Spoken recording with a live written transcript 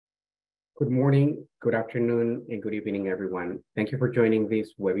Good morning, good afternoon, and good evening, everyone. Thank you for joining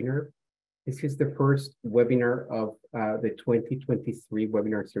this webinar. This is the first webinar of the 2023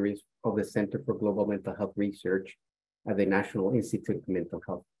 webinar series of the Center for Global Mental Health Research at the National Institute of Mental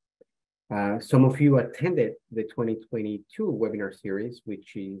Health. Some of you attended the 2022 webinar series,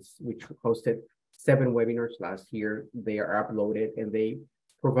 which hosted 7 webinars last year. They are uploaded and they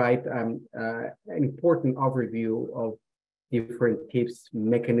provide an important overview of different tips,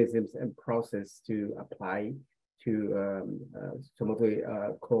 mechanisms, and process to apply to some of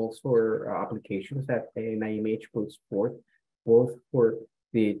the calls for applications that NIMH puts forth, both for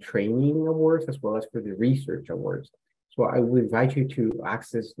the training awards as well as for the research awards. So I would invite you to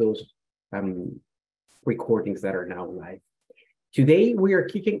access those recordings that are now live. Today, we are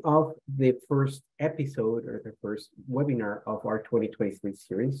kicking off the first episode or the first webinar of our 2023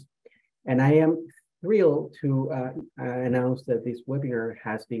 series. And I am thrilled to announce that this webinar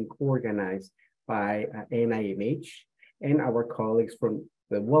has been co-organized by NIMH and our colleagues from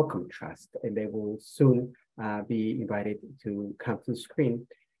the Wellcome Trust, and they will soon be invited to come to the screen.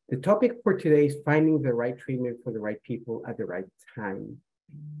 The topic for today is finding the right treatment for the right people at the right time.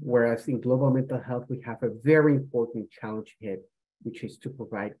 Whereas in global mental health, we have a very important challenge ahead, which is to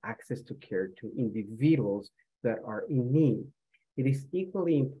provide access to care to individuals that are in need. It is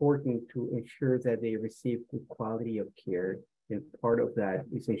equally important to ensure that they receive good quality of care. And part of that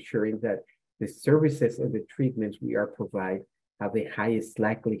is ensuring that the services and the treatments we are providing have the highest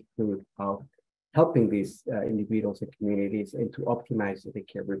likelihood of helping these individuals and communities and to optimize the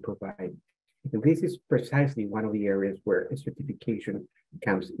care we provide. And this is precisely one of the areas where stratification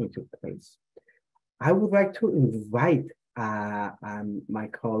comes into place. I would like to invite my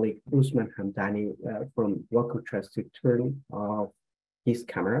colleague Usman Hamdani from Wellcome Trust to turn off his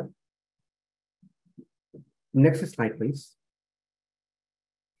camera. Next slide, please.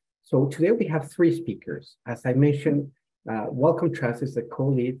 So today we have 3 speakers. As I mentioned, Wellcome Trust is the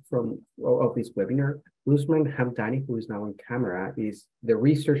co-lead of this webinar. Usman Hamdani, who is now on camera, is the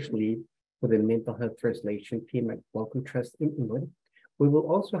research lead for the mental health translation team at Wellcome Trust in England. We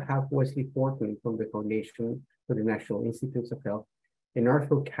will also have Wesley Horton from the Foundation for the National Institutes of Health, and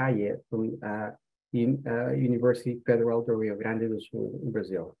Arthur Calle from the University Federal do Rio Grande do Sul in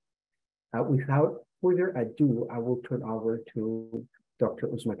Brazil. Without further ado, I will turn over to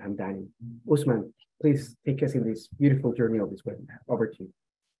Dr. Usman Hamdani. Usman, please take us in this beautiful journey of this webinar. Over to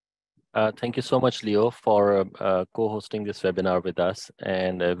you. Thank you so much, Leo, for co-hosting this webinar with us,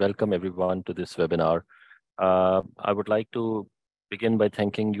 and welcome everyone to this webinar. I would like to begin by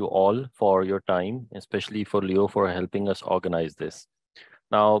thanking you all for your time, especially for Leo for helping us organize this.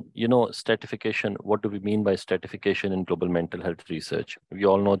 Now, you know, stratification, what do we mean by stratification in global mental health research? We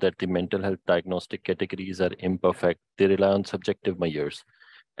all know that the mental health diagnostic categories are imperfect. They rely on subjective measures.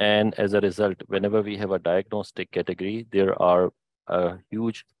 And as a result, whenever we have a diagnostic category, there are a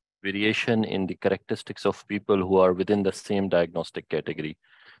huge variation in the characteristics of people who are within the same diagnostic category.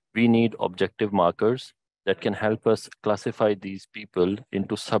 We need objective markers that can help us classify these people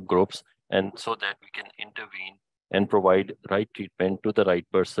into subgroups, and so that we can intervene and provide right treatment to the right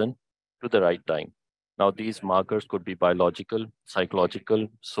person to the right time. Now, these markers could be biological, psychological,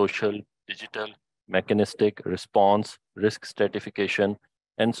 social, digital, mechanistic, response, risk stratification,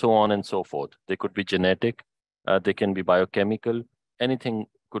 and so on and so forth. They could be genetic, they can be biochemical, anything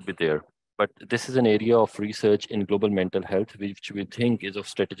could be there. But this is an area of research in global mental health, which we think is of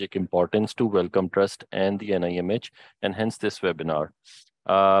strategic importance to Wellcome Trust and the NIMH, and hence this webinar.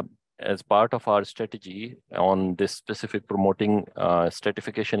 As part of our strategy on this specific promoting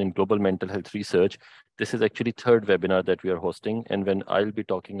stratification in global mental health research, this is actually 3rd webinar that we are hosting. And when I'll be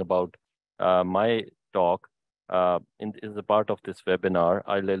talking about my talk is a part of this webinar,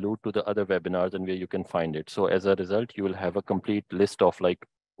 I'll allude to the other webinars and where you can find it. So as a result, you will have a complete list of like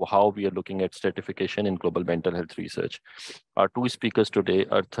how we are looking at stratification in global mental health research. Our 2 speakers today,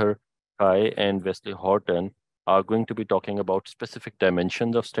 Arthur Kai and Wesley Horton, are going to be talking about specific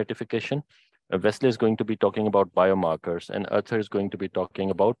dimensions of stratification. Wesley is going to be talking about biomarkers, and Arthur is going to be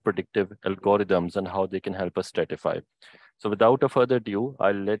talking about predictive algorithms and how they can help us stratify. So without a further ado,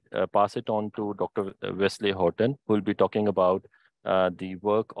 I'll pass it on to Dr. Wesley Horton, who will be talking about the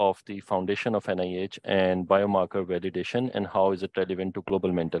work of the Foundation of NIH and biomarker validation and how is it relevant to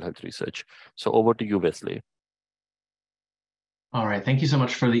global mental health research. So over to you, Wesley. All right, thank you so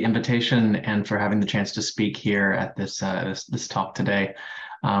much for the invitation and for having the chance to speak here at this this talk today.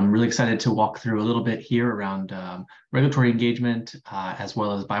 I'm really excited to walk through a little bit here around regulatory engagement, as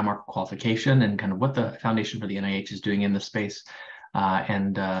well as biomarker qualification and kind of what the Foundation for the NIH is doing in this space,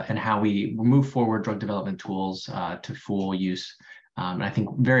 and how we move forward drug development tools to full use And I think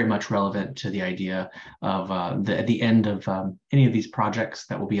very much relevant to the idea of at the end of any of these projects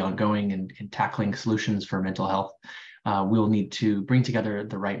that will be ongoing and tackling solutions for mental health, we'll need to bring together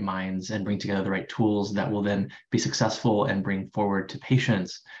the right minds and bring together the right tools that will then be successful and bring forward to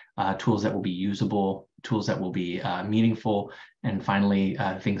patients tools that will be usable, tools that will be meaningful, and finally,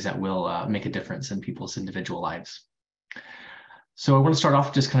 things that will make a difference in people's individual lives. So I want to start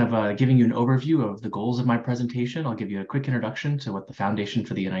off just kind of giving you an overview of the goals of my presentation. I'll give you a quick introduction to what the Foundation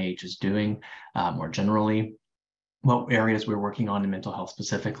for the NIH is doing more generally, what areas we're working on in mental health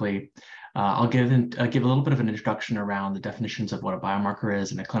specifically. I'll give a little bit of an introduction around the definitions of what a biomarker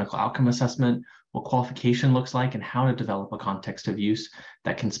is and a clinical outcome assessment, what qualification looks like, and how to develop a context of use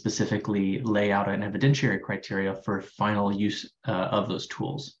that can specifically lay out an evidentiary criteria for final use of those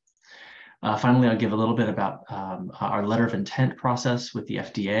tools. Finally, I'll give a little bit about our letter of intent process with the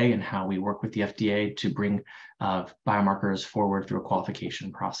FDA and how we work with the FDA to bring biomarkers forward through a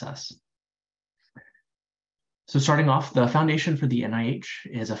qualification process. So starting off, the Foundation for the NIH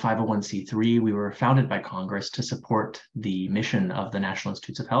is a 501c3. We were founded by Congress to support the mission of the National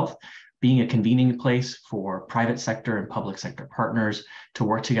Institutes of Health, being a convening place for private sector and public sector partners to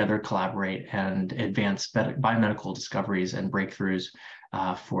work together, collaborate, and advance biomedical discoveries and breakthroughs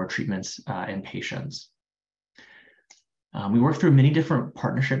for treatments in patients. We work through many different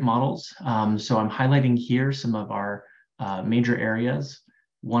partnership models. So I'm highlighting here some of our major areas.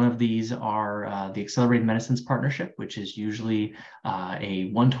 One of these are the Accelerated Medicines Partnership, which is usually a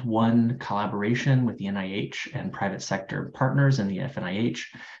one-to-one collaboration with the NIH and private sector partners in the FNIH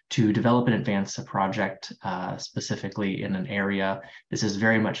to develop and advance a project specifically in an area. This is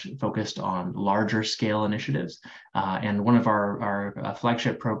very much focused on larger scale initiatives. And one of our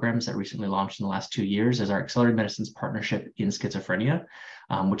flagship programs that recently launched in the last 2 years is our Accelerated Medicines Partnership in Schizophrenia,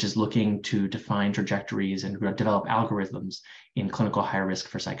 which is looking to define trajectories and develop algorithms in clinical high risk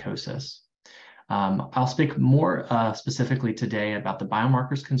for psychosis. I'll speak more specifically today about the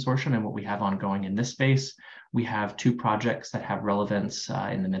Biomarkers Consortium and what we have ongoing in this space. We have 2 projects that have relevance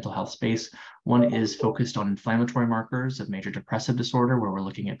in the mental health space. One is focused on inflammatory markers of major depressive disorder, where we're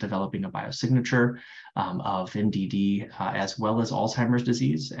looking at developing a biosignature of MDD as well as Alzheimer's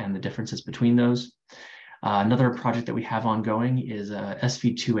disease and the differences between those. Another project that we have ongoing is a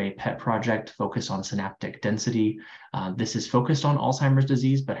SV2A PET project focused on synaptic density. This is focused on Alzheimer's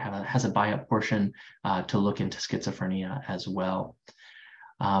disease, but has a biop portion to look into schizophrenia as well.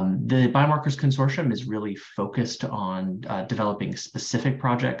 The Biomarkers Consortium is really focused on developing specific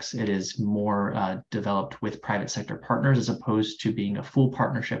projects. It is more developed with private sector partners as opposed to being a full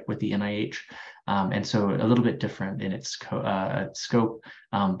partnership with the NIH. And so a little bit different in its scope,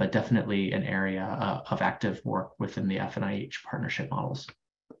 but definitely an area of active work within the FNIH partnership models.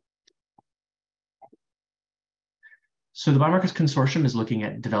 So the Biomarkers Consortium is looking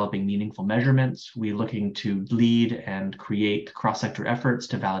at developing meaningful measurements. We're looking to lead and create cross-sector efforts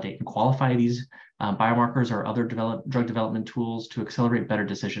to validate and qualify these biomarkers or other drug development tools to accelerate better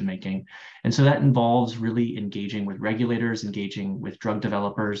decision-making. And so that involves really engaging with regulators, engaging with drug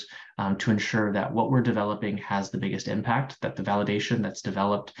developers to ensure that what we're developing has the biggest impact, that the validation that's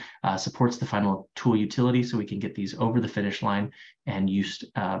developed supports the final tool utility so we can get these over the finish line and used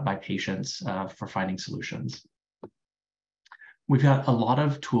by patients for finding solutions. We've got a lot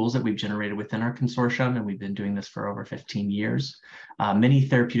of tools that we've generated within our consortium, and we've been doing this for over 15 years. Many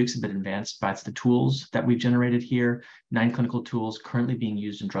therapeutics have been advanced by the tools that we've generated here, 9 clinical tools currently being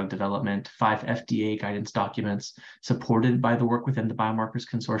used in drug development, 5 FDA guidance documents supported by the work within the Biomarkers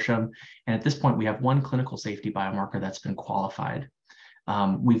Consortium. And at this point, we have 1 clinical safety biomarker that's been qualified.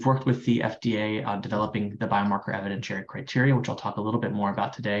 We've worked with the FDA on developing the biomarker evidentiary criteria, which I'll talk a little bit more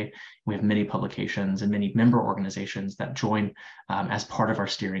about today. We have many publications and many member organizations that join as part of our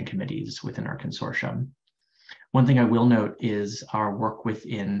steering committees within our consortium. One thing I will note is our work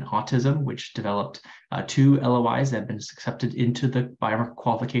within autism, which developed 2 LOIs that have been accepted into the biomarker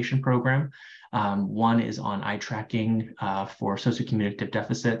qualification program. One is on eye tracking for sociocommunicative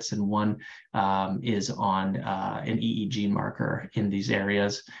deficits, and one is on an EEG marker in these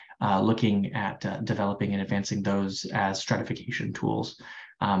areas, looking at developing and advancing those as stratification tools.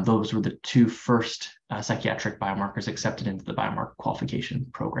 Those were the 2 first psychiatric biomarkers accepted into the biomarker qualification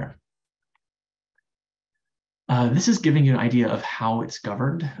program. This is giving you an idea of how it's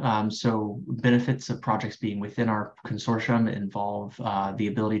governed. So benefits of projects being within our consortium involve the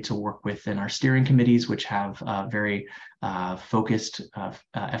ability to work within our steering committees, which have very focused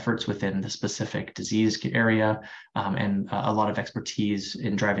efforts within the specific disease area, and a lot of expertise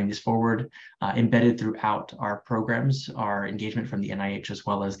in driving these forward. Embedded throughout our programs, our engagement from the NIH as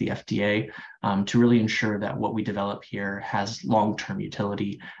well as the FDA, to really ensure that what we develop here has long-term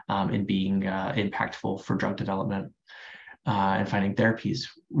utility in being impactful for drug development. And finding therapies.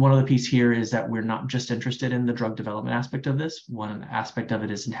 One of the pieces here is that we're not just interested in the drug development aspect of this. One aspect of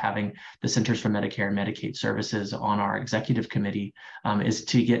it is in having the Centers for Medicare and Medicaid Services on our executive committee, is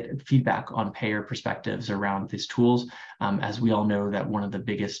to get feedback on payer perspectives around these tools. As we all know, that one of the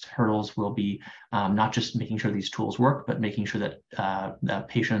biggest hurdles will be not just making sure these tools work, but making sure that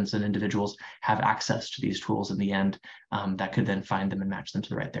patients and individuals have access to these tools in the end, that could then find them and match them to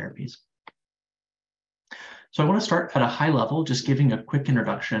the right therapies. So I want to start at a high level, just giving a quick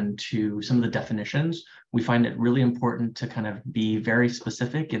introduction to some of the definitions. We find it really important to kind of be very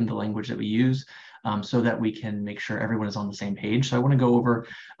specific in the language that we use, so that we can make sure everyone is on the same page. So I want to go over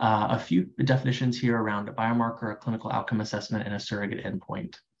a few definitions here around a biomarker, a clinical outcome assessment, and a surrogate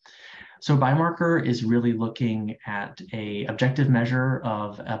endpoint. So biomarker is really looking at an objective measure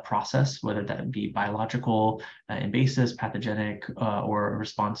of a process, whether that be biological, invasive, pathogenic, or a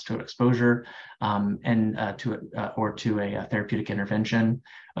response to exposure, or to a therapeutic intervention.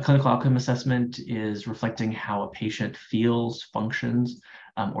 A clinical outcome assessment is reflecting how a patient feels, functions,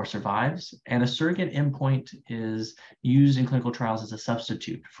 or survives. And a surrogate endpoint is used in clinical trials as a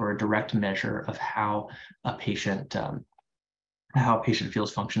substitute for a direct measure of how a patient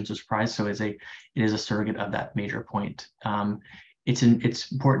feels, functions, or surprised. So it is a surrogate of that major point. It's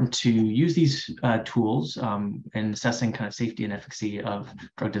important to use these tools in assessing kind of safety and efficacy of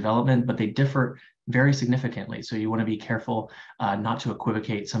drug development, but they differ very significantly. So you want to be careful not to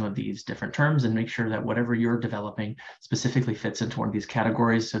equivocate some of these different terms, and make sure that whatever you're developing specifically fits into one of these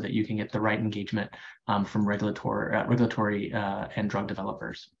categories, so that you can get the right engagement from regulatory and drug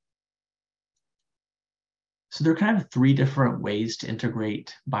developers. So there are kind of three different ways to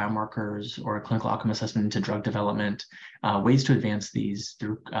integrate biomarkers or a clinical outcome assessment into drug development, ways to advance these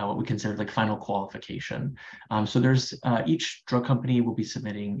through what we consider like final qualification. So there's each drug company will be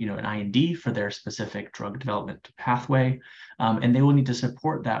submitting, an IND for their specific drug development pathway, and they will need to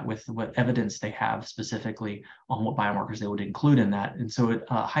support that with what evidence they have specifically on what biomarkers they would include in that. And so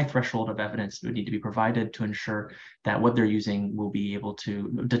a high threshold of evidence would need to be provided to ensure that what they're using will be able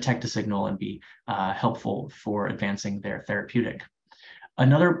to detect a signal and be helpful for advancing their therapeutic.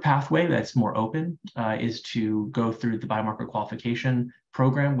 Another pathway that's more open is to go through the biomarker qualification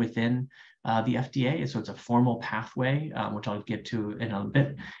program within the FDA. So it's a formal pathway, which I'll get to in a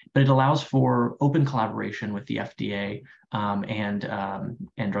bit, but it allows for open collaboration with the FDA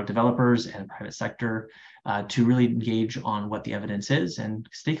and drug developers and private sector to really engage on what the evidence is and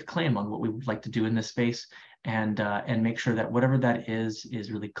stake a claim on what we would like to do in this space, and make sure that whatever that is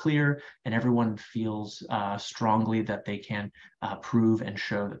really clear, and everyone feels strongly that they can prove and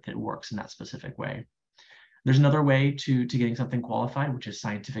show that it works in that specific way. There's another way to getting something qualified, which is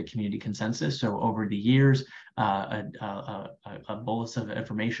scientific community consensus. So over the years, a bolus of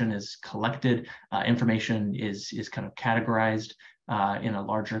information is collected. Information is kind of categorized in a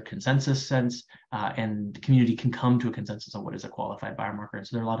larger consensus sense, and the community can come to a consensus on what is a qualified biomarker. And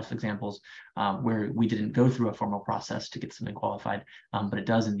so there are a lot of examples where we didn't go through a formal process to get something qualified, but it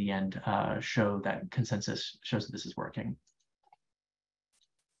does in the end show that consensus shows that this is working.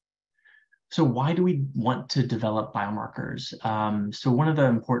 So why do we want to develop biomarkers? So one of the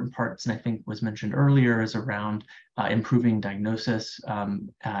important parts, and I think was mentioned earlier, is around improving diagnosis.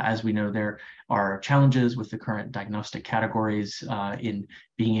 As we know, there are challenges with the current diagnostic categories in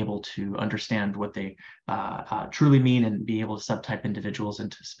being able to understand what they truly mean, and be able to subtype individuals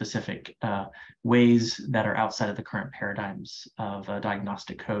into specific ways that are outside of the current paradigms of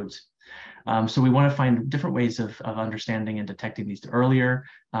diagnostic codes. So we want to find different ways of understanding and detecting these earlier,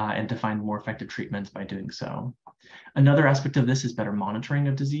 and to find more effective treatments by doing so. Another aspect of this is better monitoring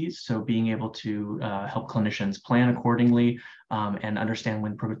of disease. So being able to help clinicians plan accordingly and understand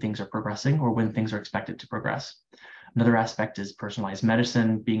when things are progressing or when things are expected to progress. Another aspect is personalized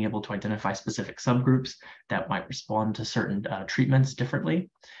medicine, being able to identify specific subgroups that might respond to certain treatments differently,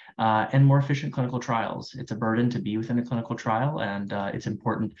 and more efficient clinical trials. It's a burden to be within a clinical trial, and it's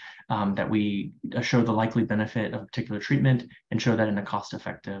important that we show the likely benefit of a particular treatment and show that in a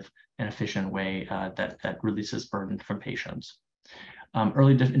cost-effective and efficient way that releases burden from patients.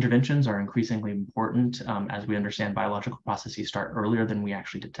 Early interventions are increasingly important as we understand biological processes start earlier than we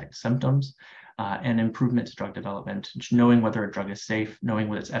actually detect symptoms, and improvement to drug development. Knowing whether a drug is safe, knowing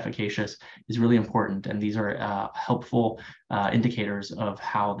whether it's efficacious is really important, and these are helpful indicators of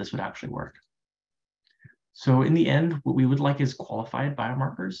how this would actually work. So in the end, what we would like is qualified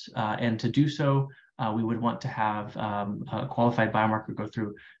biomarkers. And to do so, we would want to have a qualified biomarker go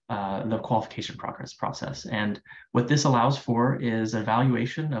through the qualification process. And what this allows for is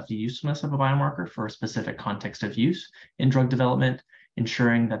evaluation of the usefulness of a biomarker for a specific context of use in drug development,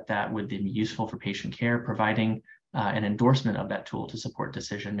 ensuring that that would then be useful for patient care, providing an endorsement of that tool to support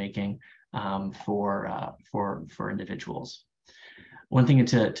decision-making for individuals. One thing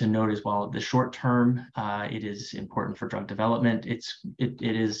to note is while the short term, it is important for drug development, it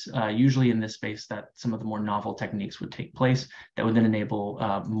is usually in this space that some of the more novel techniques would take place that would then enable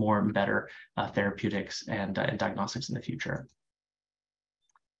more and better therapeutics and diagnostics in the future.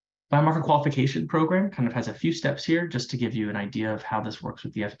 Biomarker qualification program kind of has a few steps here just to give you an idea of how this works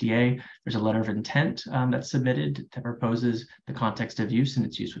with the FDA. There's a letter of intent that's submitted that proposes the context of use and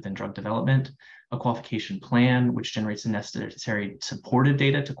its use within drug development, a qualification plan, which generates the necessary supported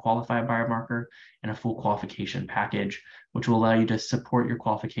data to qualify a biomarker, and a full qualification package, which will allow you to support your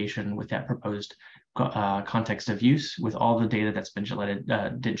qualification with that proposed context of use with all the data that's been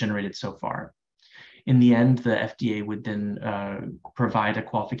generated so far. In the end, the FDA would then provide a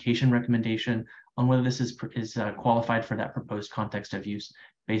qualification recommendation on whether this is qualified for that proposed context of use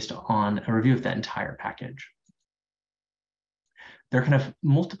based on a review of that entire package. There are kind of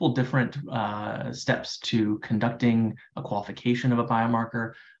multiple different steps to conducting a qualification of a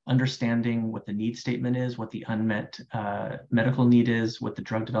biomarker, understanding what the need statement is, what the unmet medical need is, what the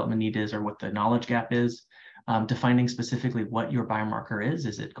drug development need is, or what the knowledge gap is. Defining specifically what your biomarker is.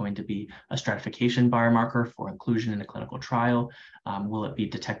 Is it going to be a stratification biomarker for inclusion in a clinical trial? Will it be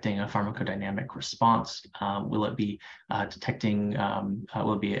detecting a pharmacodynamic response? Will it be detecting,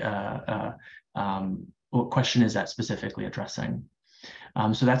 what question is that specifically addressing?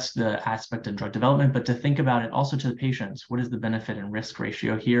 So that's the aspect of drug development, but to think about it also to the patients, what is the benefit and risk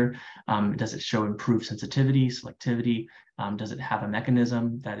ratio here? Does it show improved sensitivity, selectivity? Does it have a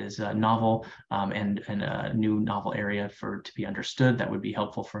mechanism that is novel and a new novel area to be understood that would be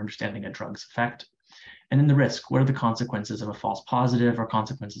helpful for understanding a drug's effect? And then the risk, what are the consequences of a false positive or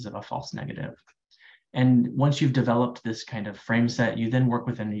consequences of a false negative? And once you've developed this kind of frame set, you then work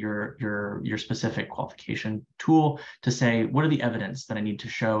within your specific qualification tool to say, what are the evidence that I need to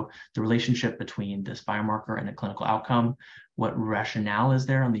show the relationship between this biomarker and a clinical outcome? What rationale is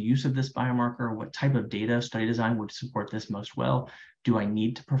there on the use of this biomarker? What type of data study design would support this most well? Do I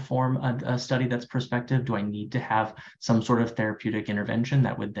need to perform a study that's prospective? Do I need to have some sort of therapeutic intervention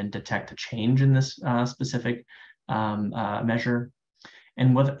that would then detect a change in this specific measure?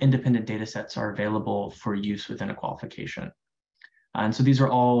 And what independent data sets are available for use within a qualification. And so these are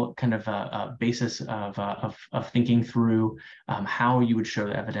all kind of a basis of thinking through how you would show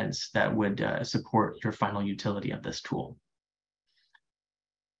the evidence that would support your final utility of this tool.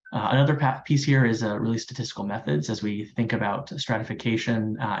 Another piece here is really statistical methods as we think about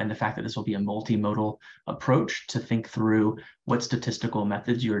stratification and the fact that this will be a multimodal approach to think through what statistical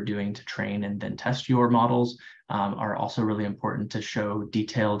methods you are doing to train and then test your models are also really important to show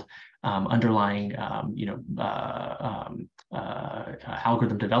detailed underlying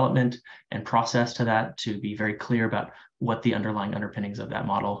algorithm development and process to that to be very clear about what the underlying underpinnings of that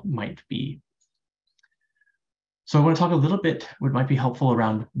model might be. So I want to talk a little bit, what might be helpful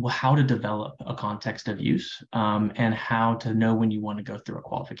around how to develop a context of use and how to know when you want to go through a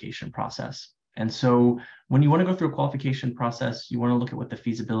qualification process. And so when you want to go through a qualification process, you want to look at what the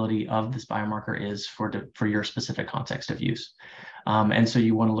feasibility of this biomarker is for your specific context of use. And so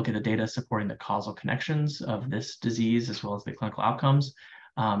you want to look at the data supporting the causal connections of this disease as well as the clinical outcomes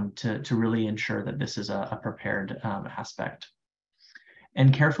to really ensure that this is a prepared aspect.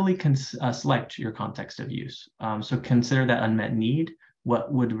 And carefully select your context of use. So consider that unmet need,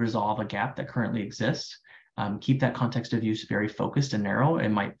 what would resolve a gap that currently exists. Keep that context of use very focused and narrow. It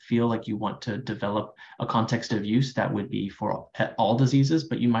might feel like you want to develop a context of use that would be for all diseases,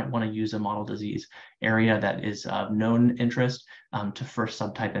 but you might want to use a model disease area that is of known interest to first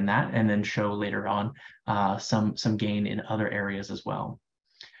subtype in that and then show later on some gain in other areas as well.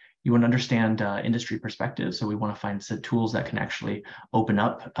 You want to understand industry perspectives. So we want to find some tools that can actually open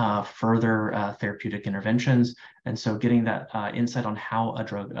up further therapeutic interventions. And so getting that insight on how a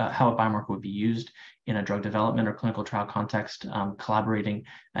biomarker would be used in a drug development or clinical trial context, collaborating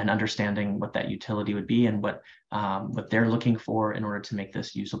and understanding what that utility would be and what they're looking for in order to make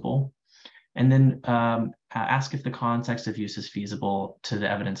this usable. And then ask if the context of use is feasible to the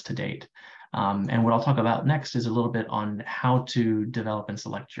evidence to date. And what I'll talk about next is a little bit on how to develop and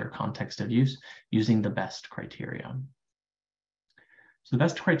select your context of use using the BEST criteria. So the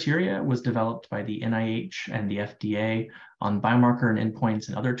best criteria was developed by the NIH and the FDA on biomarker and endpoints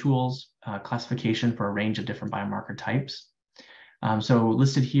and other tools, classification for a range of different biomarker types. So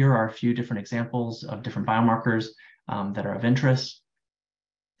listed here are a few different examples of different biomarkers that are of interest.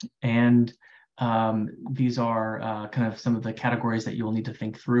 And these are kind of some of the categories that you will need to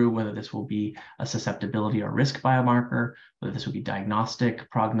think through, whether this will be a susceptibility or risk biomarker, whether this will be diagnostic,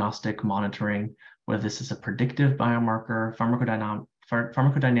 prognostic, monitoring, whether this is a predictive biomarker,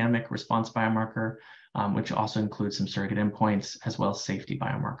 pharmacodynamic response biomarker, which also includes some surrogate endpoints, as well as safety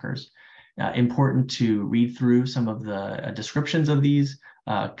biomarkers. Important to read through some of the descriptions of these,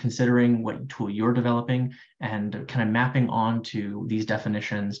 considering what tool you're developing and kind of mapping onto these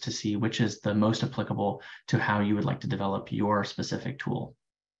definitions to see which is the most applicable to how you would like to develop your specific tool.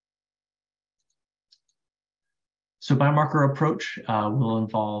 So biomarker approach will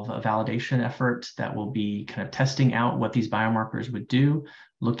involve a validation effort that will be kind of testing out what these biomarkers would do,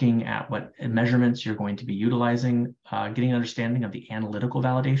 looking at what measurements you're going to be utilizing, getting an understanding of the analytical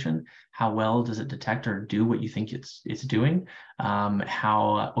validation. How well does it detect or do what you think it's doing?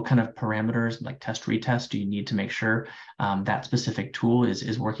 What kind of parameters like test retest do you need to make sure that specific tool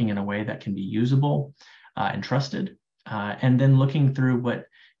is working in a way that can be usable and trusted? And then looking through what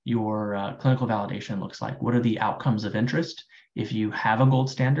your clinical validation looks like. What are the outcomes of interest? If you have a gold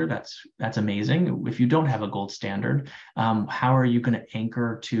standard, that's amazing. If you don't have a gold standard, how are you going to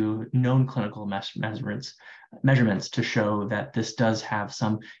anchor to known clinical measurements to show that this does have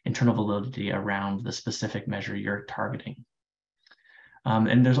some internal validity around the specific measure you're targeting?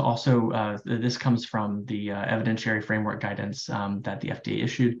 And there's also, this comes from the evidentiary framework guidance that the FDA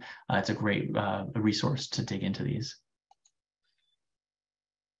issued. It's a great resource to dig into these.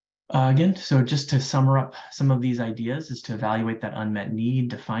 Again, so just to sum up some of these ideas is to evaluate that unmet need,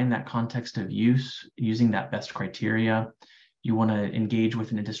 define that context of use using that best criteria. You want to engage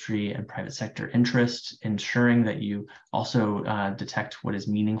with an industry and private sector interest, ensuring that you also detect what is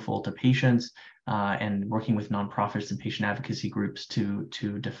meaningful to patients and working with nonprofits and patient advocacy groups to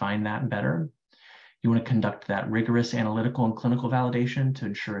define that better. You want to conduct that rigorous analytical and clinical validation to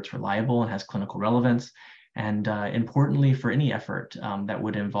ensure it's reliable and has clinical relevance. And importantly, for any effort that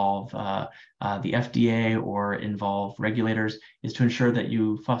would involve the FDA or involve regulators, is to ensure that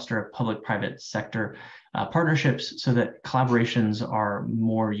you foster public-private sector partnerships so that collaborations are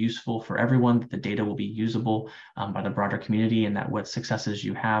more useful for everyone, that the data will be usable by the broader community, and that what successes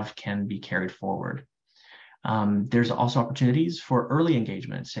you have can be carried forward. There's also opportunities for early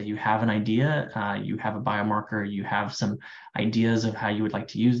engagement. Say you have an idea, you have a biomarker, you have some ideas of how you would like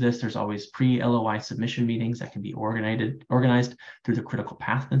to use this. There's always pre-LOI submission meetings that can be organized through the Critical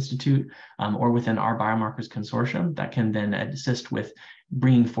Path Institute or within our biomarkers consortium that can then assist with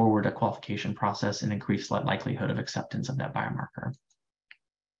bringing forward a qualification process and increase the likelihood of acceptance of that biomarker.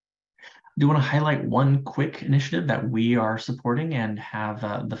 I do want to highlight one quick initiative that we are supporting and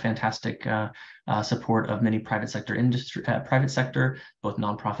have the fantastic support of many private sector, both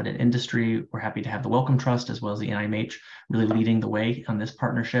nonprofit and industry. We're happy to have the Wellcome Trust as well as the NIMH really leading the way on this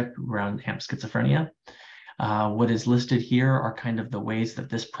partnership around AMP schizophrenia. What is listed here are kind of the ways that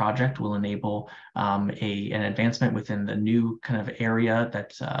this project will enable an advancement within the new kind of area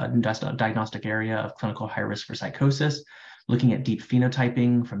that's diagnostic area of clinical high risk for psychosis, looking at deep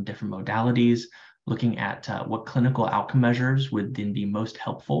phenotyping from different modalities, looking at what clinical outcome measures would then be most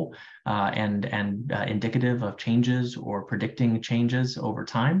helpful and indicative of changes or predicting changes over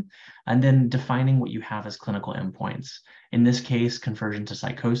time, and then defining what you have as clinical endpoints. In this case, conversion to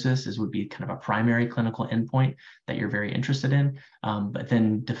psychosis would be kind of a primary clinical endpoint that you're very interested in, but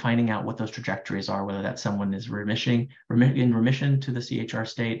then defining out what those trajectories are, whether that someone is in remission to the CHR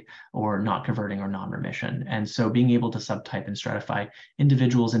state or not converting or non-remission. And so being able to subtype and stratify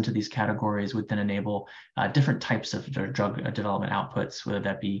individuals into these categories would then enable different types of drug development outputs, whether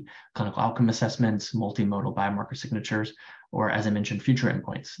that be clinical outcome assessments, multimodal biomarker signatures, or as I mentioned, future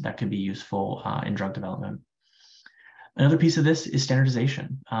endpoints that could be useful in drug development. Another piece of this is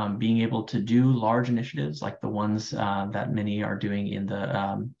standardization, being able to do large initiatives like the ones that many are doing in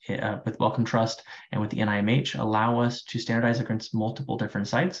the with Wellcome Trust and with the NIMH allow us to standardize against multiple different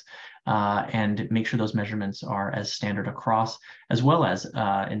sites and make sure those measurements are as standard across, as well as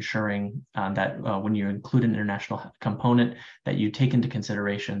ensuring that when you include an international component, that you take into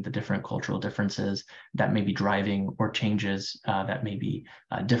consideration the different cultural differences that may be driving or changes that may be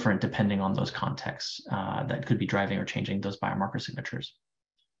different depending on those contexts that could be driving or changing those biomarker signatures.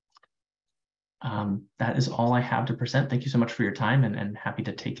 That is all I have to present. Thank you so much for your time and happy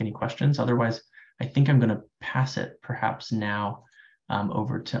to take any questions. Otherwise, I think I'm going to pass it perhaps now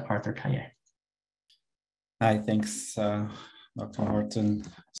over to Arthur Caillet. Hi, thanks, Dr. Horton.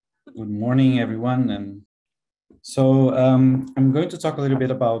 Good morning, everyone. And so I'm going to talk a little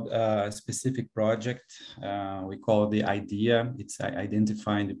bit about a specific project we call the IDEA. It's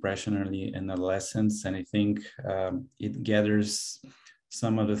Identifying Depression Early in Adolescence. And I think it gathers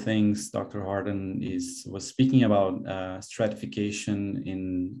some of the things Dr. Horton was speaking about, stratification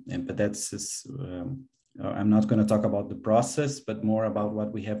in empathitis. I'm not going to talk about the process, but more about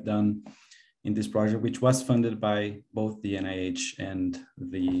what we have done in this project, which was funded by both the NIH and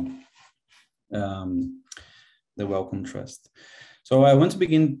the Wellcome Trust. So I want to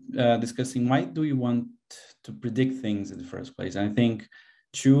begin discussing why do we want to predict things in the first place? And I think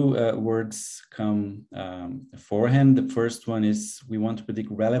two words come beforehand. The first one is we want to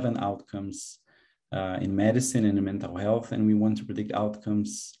predict relevant outcomes in medicine and in mental health, and we want to predict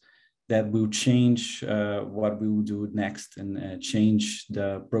outcomes that will change what we will do next and change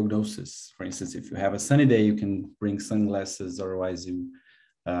the prognosis. For instance, if you have a sunny day, you can bring sunglasses, otherwise you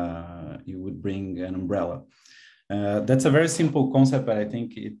would bring an umbrella. That's a very simple concept, but I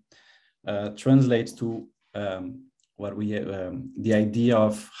think it translates to what we the idea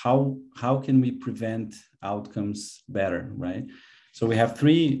of how can we prevent outcomes better, right? So we have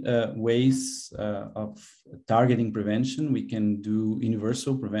three ways of targeting prevention. We can do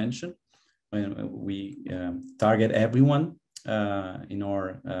universal prevention, when we target everyone in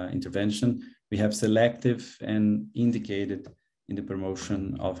our intervention. We have selective and indicated in the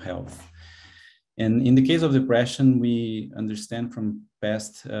promotion of health. And in the case of depression, we understand from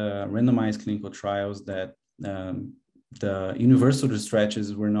past randomized clinical trials that the universal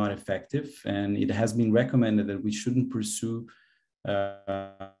stretches were not effective, and it has been recommended that we shouldn't pursue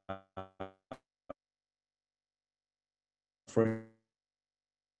for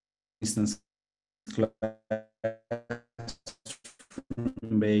instance,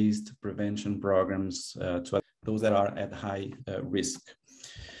 classroom-based prevention programs to those that are at high risk.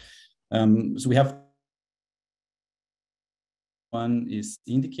 So we have one is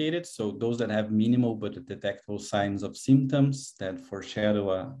indicated, so those that have minimal but detectable signs of symptoms that foreshadow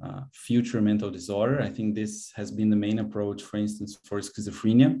a future mental disorder. I think this has been the main approach, for instance, for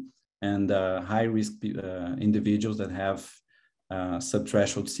schizophrenia and high-risk individuals that have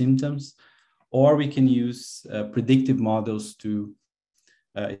subthreshold symptoms. Or we can use predictive models to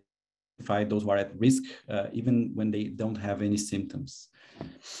identify those who are at risk, even when they don't have any symptoms.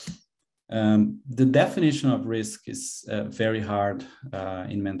 The definition of risk is very hard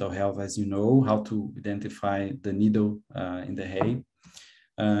in mental health, as you know, how to identify the needle in the hay.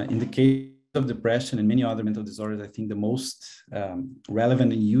 In the case of depression and many other mental disorders, I think the most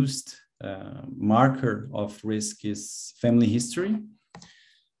relevant and used marker of risk is family history.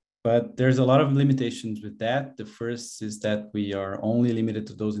 But there's a lot of limitations with that. The first is that we are only limited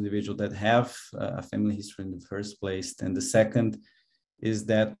to those individuals that have a family history in the first place. And the second is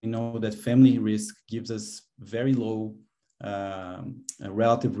that we know that family risk gives us very low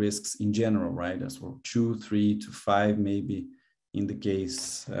relative risks in general, right? So 2, 3 to 5, maybe in the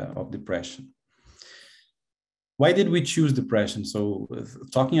case of depression. Why did we choose depression? So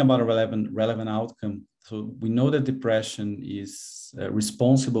talking about a relevant outcome. So we know that depression is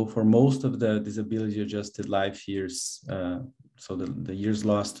responsible for most of the disability adjusted life years. So the years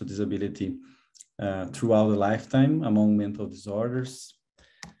lost to disability throughout the lifetime among mental disorders.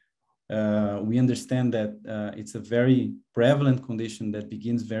 We understand that it's a very prevalent condition that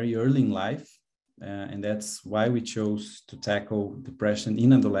begins very early in life. And that's why we chose to tackle depression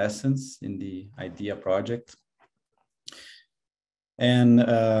in adolescence in the IDEA project. And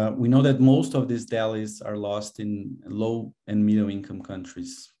we know that most of these DALYs are lost in low and middle income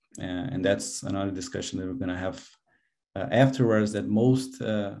countries. And that's another discussion that we're going to have afterwards, that most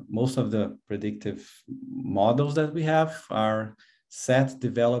of the predictive models that we have are set,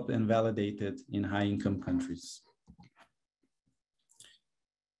 developed, and validated in high income countries.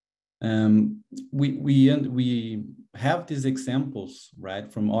 We have these examples, right,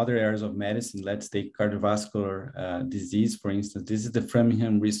 from other areas of medicine. Let's take cardiovascular disease, for instance. This is the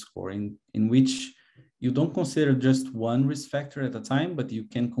Framingham risk score, in which you don't consider just one risk factor at a time, but you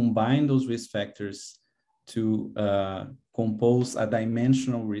can combine those risk factors to compose a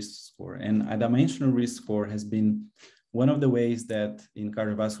dimensional risk score. And a dimensional risk score has been one of the ways that in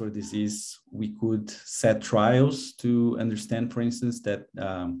cardiovascular disease, we could set trials to understand, for instance, that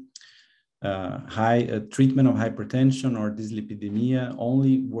treatment of hypertension or dyslipidemia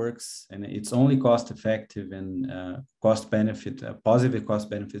only works, and it's only cost effective and positive cost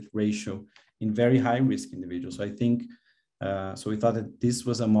benefit ratio in very high risk individuals. So I think, so we thought that this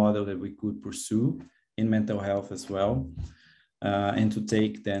was a model that we could pursue in mental health as well. and to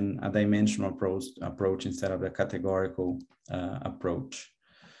take then a dimensional approach instead of a categorical approach.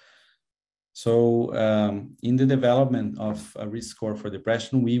 So in the development of a risk score for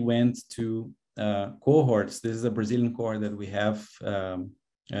depression, we went to cohorts. This is a Brazilian cohort that we have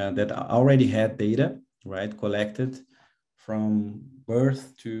that already had data, right, collected from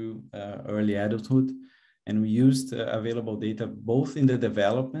birth to early adulthood. And we used available data both in the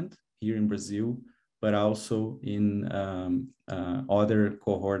development here in Brazil, but also in other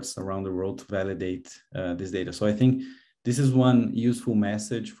cohorts around the world to validate this data. So I think this is one useful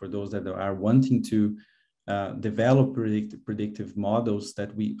message for those that are wanting to develop predictive models,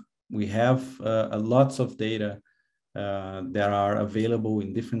 that we have lots of data that are available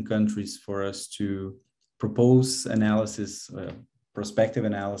in different countries for us to propose analysis, prospective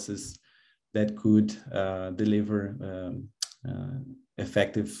analysis that could deliver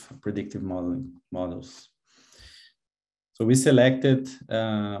effective predictive models. So we selected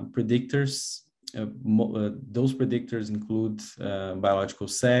predictors. Those predictors include biological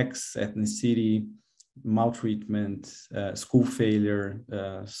sex, ethnicity, maltreatment, school failure,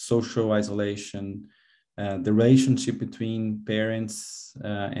 social isolation, the relationship between parents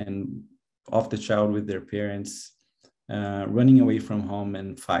and of the child with their parents, running away from home,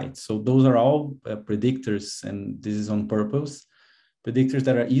 and fights. So those are all predictors, and this is on purpose. Predictors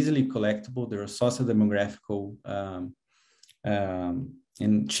that are easily collectible. They're socio-demographical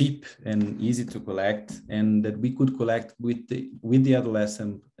and cheap and easy to collect, and that we could collect with the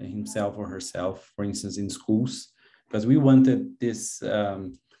adolescent himself or herself, for instance, in schools, because we wanted this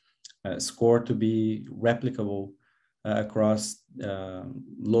score to be replicable across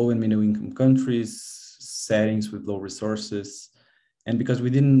low and middle income countries, settings with low resources, and because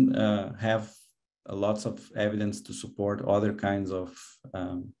we didn't have lots of evidence to support other kinds of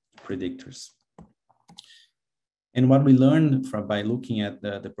predictors. And what we learned by looking at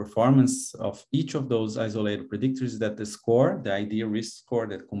the performance of each of those isolated predictors is that the score, the ideal risk score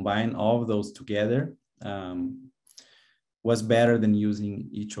that combined all of those together, was better than using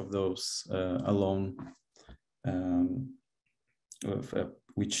each of those alone,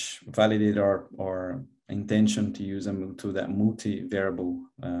 which validated our intention to use them to that multivariable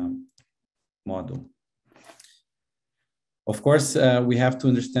model. Of course, we have to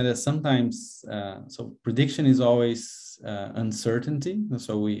understand that sometimes, so prediction is always uncertainty.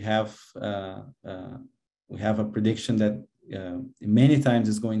 So we have a prediction that many times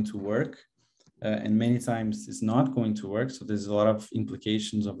is going to work, and many times is not going to work. So there's a lot of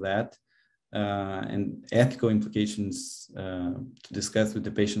implications of that, and ethical implications to discuss with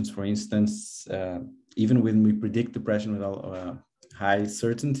the patients. For instance, even when we predict depression with high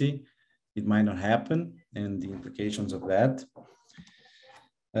certainty, it might not happen, and the implications of that.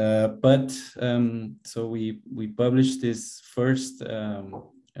 So we published this first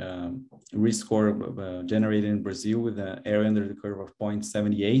risk score generated in Brazil with an area under the curve of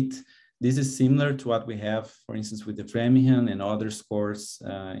 0.78. This is similar to what we have, for instance, with the Framingham and other scores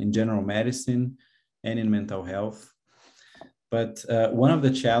in general medicine and in mental health. But one of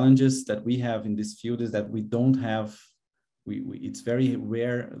the challenges that we have in this field is that we don't have, it's very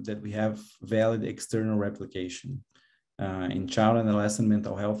rare that we have valid external replication. In child and adolescent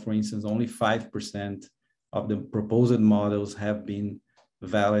mental health, for instance, only 5% of the proposed models have been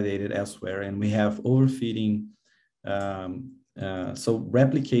validated elsewhere, and we have overfitting. So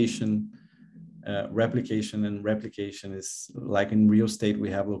replication is like in real estate. We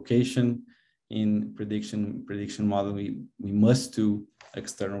have location. In prediction model, we must do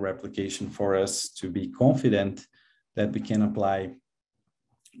external replication for us to be confident that we can apply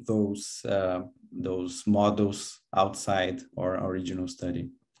those models outside our original study.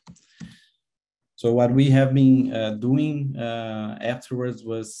 So what we have been doing afterwards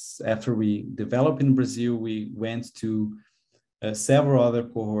was, after we developed in Brazil, we went to several other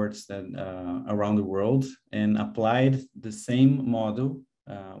cohorts that around the world and applied the same model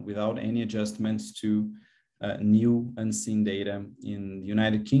without any adjustments to new unseen data in the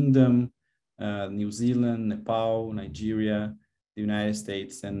United Kingdom, New Zealand, Nepal, Nigeria, the United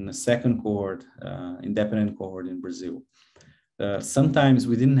States, and a second cohort, independent cohort in Brazil. Sometimes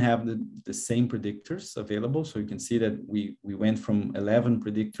we didn't have the same predictors available. So you can see that we went from 11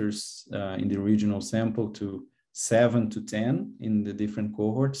 predictors in the original sample to 7 to 10 in the different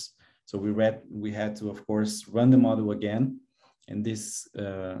cohorts. So we had to, of course, run the model again, and this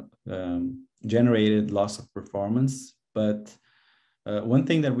generated loss of performance. But one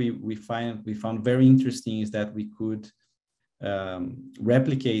thing that we found very interesting is that we could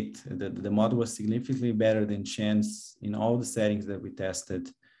replicate, the model was significantly better than chance in all the settings that we tested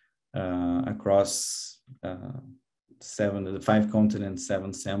across the 5 continents,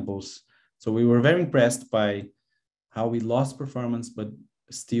 7 samples. So we were very impressed by how we lost performance, but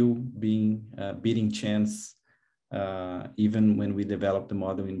still beating chance, even when we developed the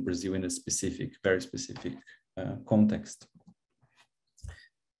model in Brazil in a very specific context.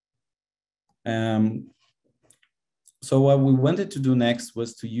 So what we wanted to do next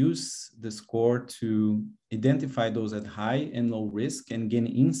was to use the score to identify those at high and low risk and gain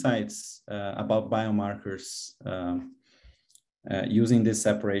insights about biomarkers using this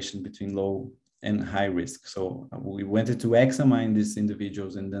separation between low and high risk. So we wanted to examine these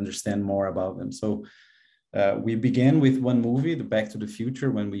individuals and understand more about them. So we began with one movie, the Back to the Future,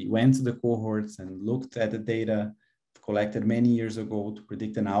 when we went to the cohorts and looked at the data collected many years ago to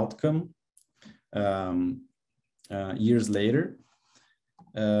predict an outcome years later.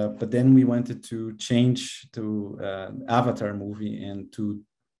 But then we wanted to change to Avatar movie and to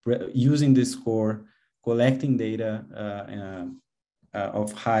using this score, collecting data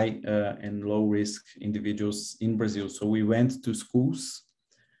of high and low risk individuals in Brazil. So we went to schools.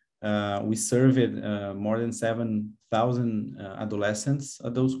 We surveyed more than 7,000 adolescents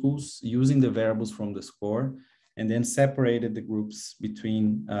at those schools using the variables from the score, and then separated the groups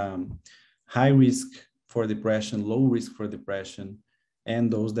between high risk for depression, low risk for depression,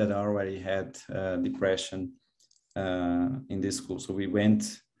 and those that already had depression in this school. So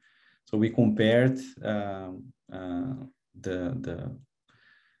we compared the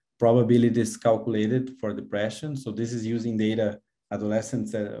probabilities calculated for depression. So this is using data,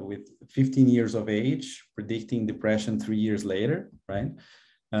 adolescents with 15 years of age, predicting depression 3 years later, right?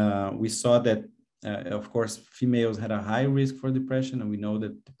 We saw that, of course, females had a high risk for depression, and we know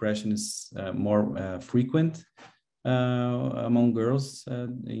that depression is more frequent among girls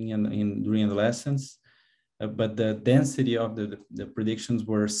during adolescence. But the density of the predictions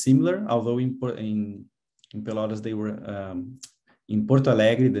were similar, although in Pelotas they were, in Porto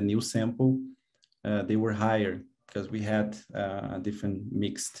Alegre, the new sample, they were higher because we had a different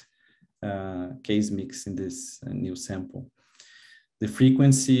mixed case mix in this new sample. The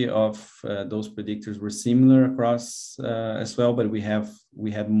frequency of those predictors were similar across as well, but we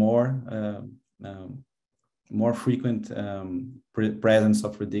had more frequent presence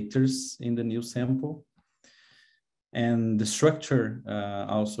of predictors in the new sample. And the structure,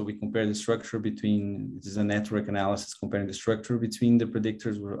 also we compared the structure between, this is a network analysis comparing the structure between the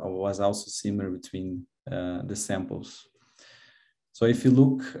predictors was also similar between the samples. So if you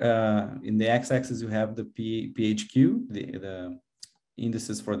look in the x-axis, you have the PHQ, the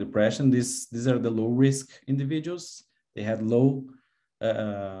indices for depression. These are the low risk individuals. They had low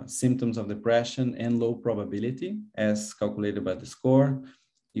symptoms of depression and low probability as calculated by the score.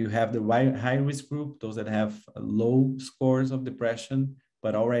 You have the high risk group, those that have low scores of depression,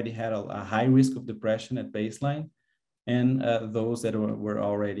 but already had a high risk of depression at baseline, and those that were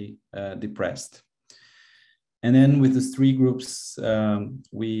already depressed. And then with these three groups,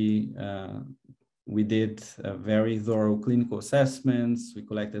 we did very thorough clinical assessments. We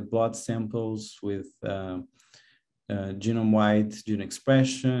collected blood samples with genome-wide gene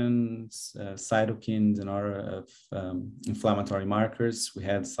expressions, cytokines, and other inflammatory markers. We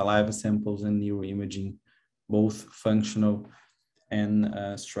had saliva samples and neuroimaging, both functional and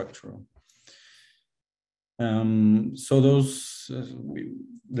structural. So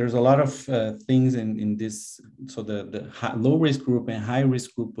there's a lot of things in this. So the low risk group and high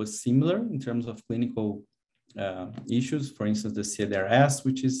risk group was similar in terms of clinical issues. For instance, the CDR-S,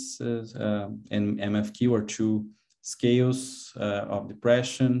 which is and MFQ, are two scales of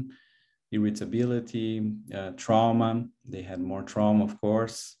depression, irritability, trauma. They had more trauma, of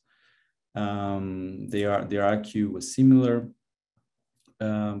course. Their IQ was similar.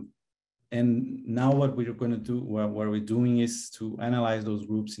 And now what we're going to do, what we're doing is to analyze those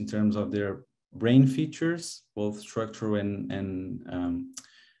groups in terms of their brain features, both structural and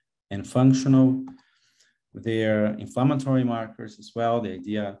functional, their inflammatory markers as well, the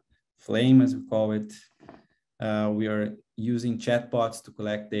idea flame, as we call it. We are using chatbots to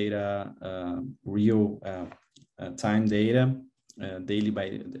collect data, real time data,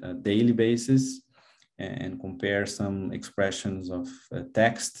 daily basis, and compare some expressions of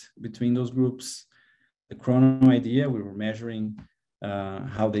text between those groups. The chrono idea, we were measuring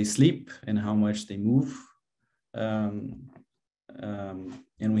how they sleep and how much they move. And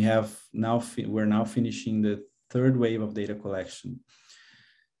we're now finishing the third wave of data collection.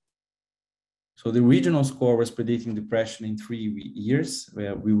 So the regional score was predicting depression in 3 years.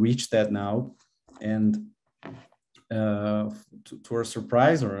 We reached that now. And to our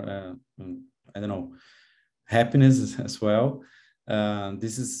surprise, or I don't know, happiness as well,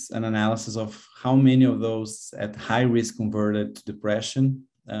 This is an analysis of how many of those at high risk converted to depression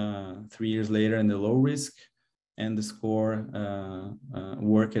 3 years later in the low risk, and the score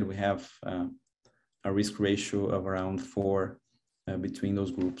worked. We have a risk ratio of around 4 between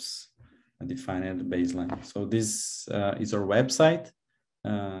those groups defined at the baseline. So this is our website,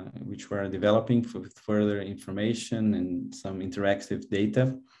 which we're developing for further information and some interactive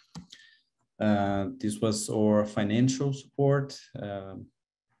data. This was our financial support,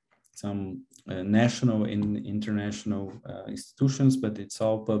 some national and international institutions, but it's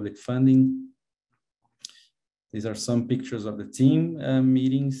all public funding. These are some pictures of the team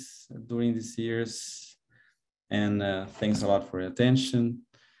meetings during these years. And thanks a lot for your attention.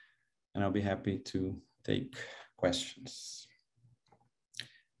 And I'll be happy to take questions.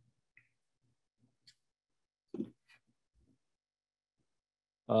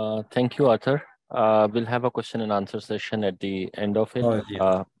 Thank you, Arthur. We'll have a question and answer session at the end of it.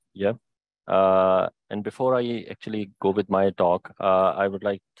 Oh, yeah. And before I actually go with my talk, I would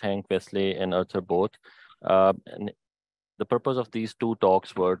like to thank Wesley and Arthur both. And the purpose of these two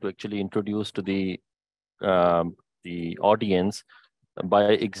talks were to actually introduce to the audience by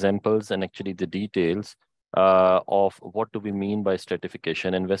examples and actually the details of what do we mean by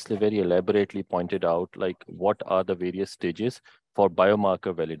stratification. And Wesley very elaborately pointed out like what are the various stages for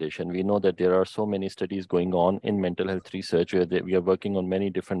biomarker validation. We know that there are so many studies going on in mental health research where we are working on many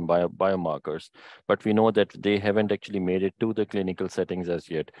different biomarkers, but we know that they haven't actually made it to the clinical settings as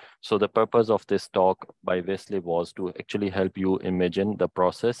yet. So the purpose of this talk by Wesley was to actually help you imagine the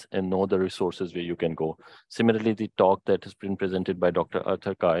process and know the resources where you can go. Similarly, the talk that has been presented by Dr.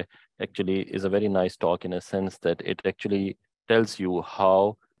 Arthur Kai actually is a very nice talk in a sense that it actually tells you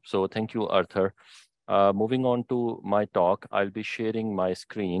how. So thank you, Arthur. Moving on to my talk, I'll be sharing my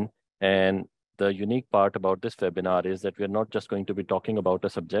screen. And the unique part about this webinar is that we're not just going to be talking about a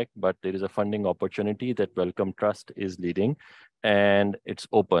subject, but there is a funding opportunity that Wellcome Trust is leading, and it's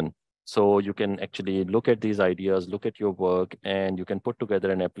open. So you can actually look at these ideas, look at your work, and you can put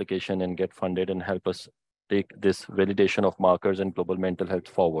together an application and get funded and help us take this validation of markers and global mental health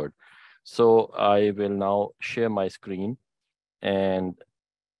forward. So I will now share my screen and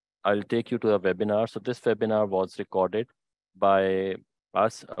I'll take you to a webinar. So this webinar was recorded by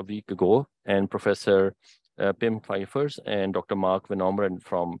us a week ago, and Professor Pim Pfeiffers and Dr. Mark Van Omeren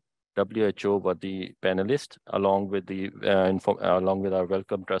from WHO were the panelists, along with our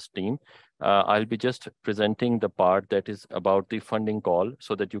Wellcome Trust team. I'll be just presenting the part that is about the funding call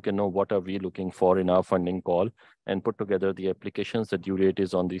so that you can know what are we looking for in our funding call and put together the applications. The due date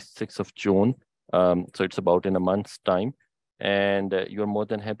is on the 6th of June. So it's about in a month's time. And you're more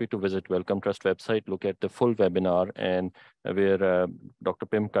than happy to visit Wellcome Trust website, look at the full webinar, and where Dr.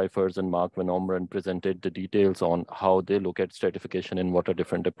 Pim Pfeiffers and Mark Van Omeren presented the details on how they look at stratification and what are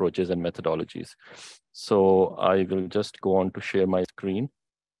different approaches and methodologies. So I will just go on to share my screen,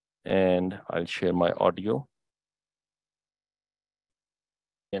 and I'll share my audio.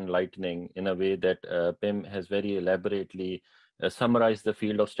 Enlightening in a way that Pim has very elaborately summarized the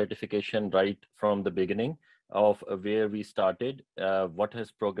field of stratification right from the beginning of where we started, what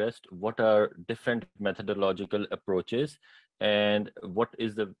has progressed, what are different methodological approaches, and what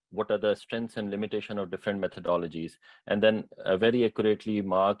are the strengths and limitation of different methodologies. And then very accurately,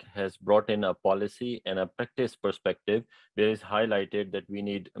 Mark has brought in a policy and a practice perspective where it's highlighted that we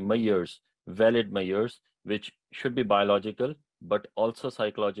need measures, valid measures, which should be biological, but also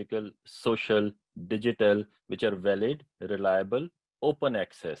psychological, social, digital, which are valid, reliable, open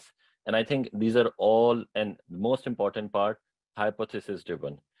access. And I think these are all, and the most important part, hypothesis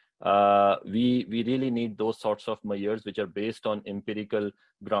driven. We really need those sorts of measures which are based on empirical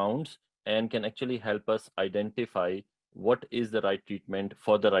grounds and can actually help us identify what is the right treatment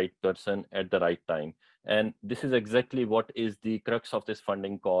for the right person at the right time. And this is exactly what is the crux of this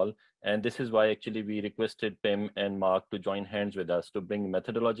funding call. And this is why actually we requested Pim and Mark to join hands with us to bring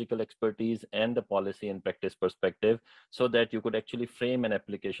methodological expertise and the policy and practice perspective so that you could actually frame an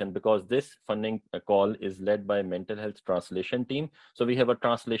application, because this funding call is led by mental health translation team. So we have a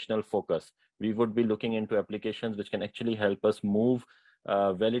translational focus. We would be looking into applications which can actually help us move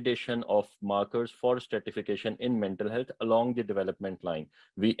validation of markers for stratification in mental health along the development line.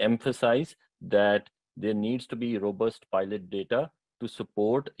 We emphasize that there needs to be robust pilot data to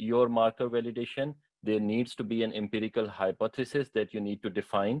support your marker validation. There needs to be an empirical hypothesis that you need to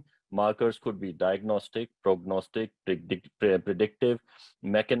define. Markers could be diagnostic, prognostic, predictive,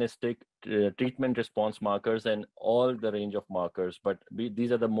 mechanistic, treatment response markers, and all the range of markers. But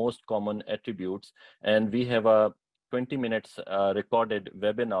these are the most common attributes. And we have a 20 minutes recorded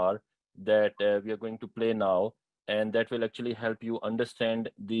webinar that we are going to play now. and that will actually help you understand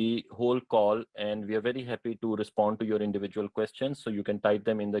the whole call. And we are very happy to respond to your individual questions. So you can type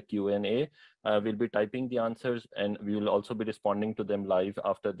them in the Q&A. We'll be typing the answers, and we will also be responding to them live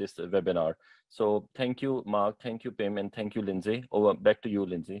after this webinar. So thank you, Mark. Thank you, Pim, and thank you, Lindsay. Over back to you,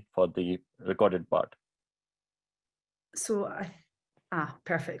 Lindsay, for the recorded part. So,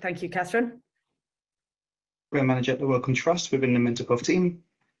 perfect. Thank you, Catherine. Program Manager at the Wellcome Trust within the mental health team.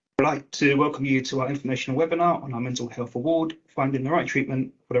 I'd like to welcome you to our informational webinar on our mental health award, finding the right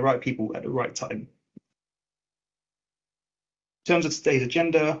treatment for the right people at the right time. In terms of today's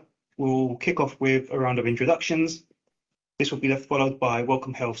agenda, we'll kick off with a round of introductions. This will be followed by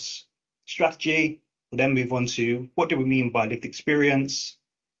Wellcome Health's strategy. We'll then move on to what do we mean by lived experience.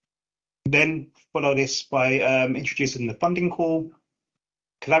 Then follow this by introducing the funding call,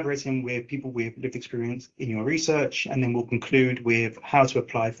 collaborating with people with lived experience in your research, and then we'll conclude with how to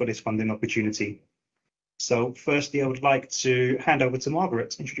apply for this funding opportunity. So firstly, I would like to hand over to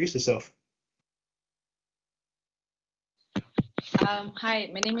Margaret. Introduce yourself. Hi,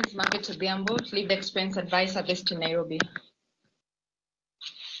 my name is Margaret Obiambo, Lived Experience Advisor based in Nairobi.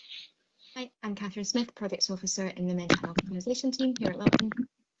 Hi, I'm Catherine Smith, Projects Officer in the Mental Health Organisation team here at Wellcome.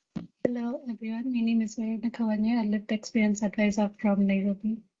 Hello everyone, my name is Verena Kawanya, a Lived Experience Advisor from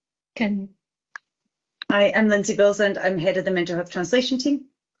Nairobi, Kenya. Hi, I'm Lindsay Bilsland. I'm head of the Mental Health Translation team.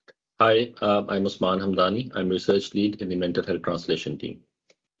 Hi, I'm Usman Hamdani. I'm Research Lead in the Mental Health Translation team.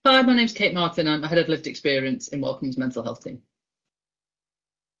 Hi, my name's Kate Martin. I'm Head of Lived Experience in Wellcome's Mental Health team.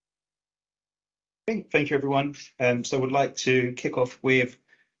 Okay, thank you everyone. So we'd like to kick off with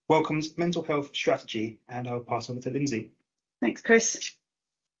Wellcome's mental health strategy, and I'll pass over to Lindsay. Thanks, Chris.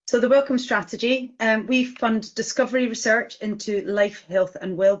 So the Wellcome strategy, we fund discovery research into life, health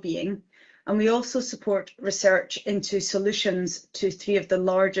and well-being, and we also support research into solutions to 3 of the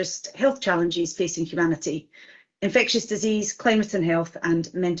largest health challenges facing humanity: infectious disease, climate and health,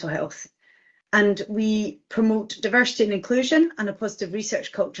 and mental health. And we promote diversity and inclusion and a positive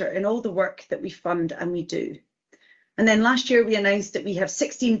research culture in all the work that we fund and we do. And then last year we announced that we have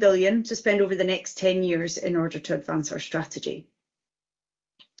 16 billion to spend over the next 10 years in order to advance our strategy.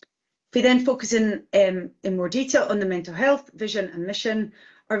 If we then focus in more detail on the mental health vision and mission,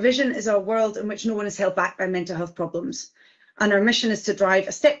 our vision is a world in which no one is held back by mental health problems. And our mission is to drive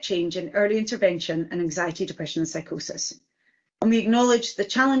a step change in early intervention in anxiety, depression and psychosis. And we acknowledge the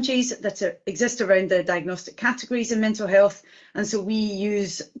challenges that exist around the diagnostic categories in mental health. And so we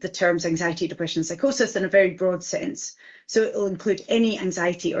use the terms anxiety, depression, and psychosis in a very broad sense. So it will include any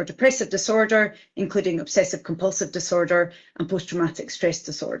anxiety or depressive disorder, including obsessive compulsive disorder and post-traumatic stress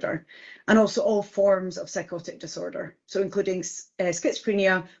disorder, and also all forms of psychotic disorder. So including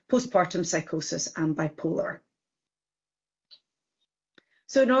schizophrenia, postpartum psychosis and bipolar.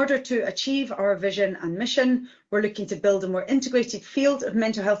 So in order to achieve our vision and mission, we're looking to build a more integrated field of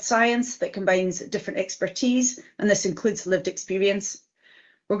mental health science that combines different expertise, and this includes lived experience.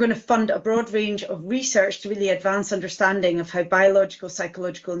 We're going to fund a broad range of research to really advance understanding of how biological,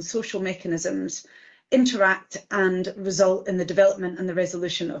 psychological and social mechanisms interact and result in the development and the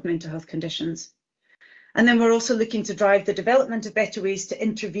resolution of mental health conditions. And then we're also looking to drive the development of better ways to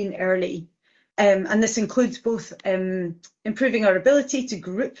intervene early. And this includes both improving our ability to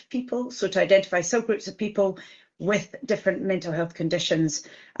group people, so to identify subgroups of people with different mental health conditions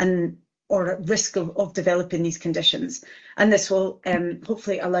and or at risk of developing these conditions. And this will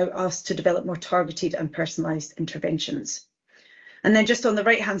hopefully allow us to develop more targeted and personalised interventions. And then just on the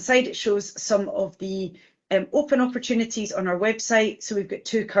right-hand side, it shows some of the open opportunities on our website. So we've got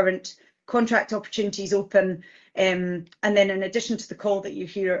 2 current contract opportunities open. And then in addition to the call that you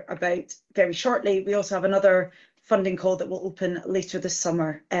hear about very shortly, we also have another funding call that will open later this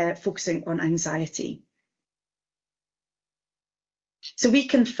summer, focusing on anxiety. So we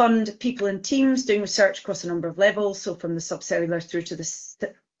can fund people and teams doing research across a number of levels, so from the subcellular through to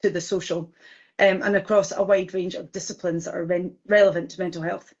the social, and across a wide range of disciplines that are relevant to mental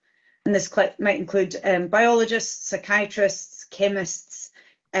health. And this might include biologists, psychiatrists, chemists,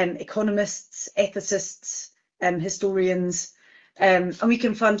 economists, ethicists, historians, and we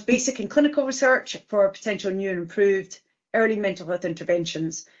can fund basic and clinical research for potential new and improved early mental health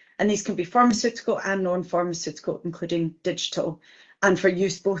interventions. And these can be pharmaceutical and non-pharmaceutical, including digital, and for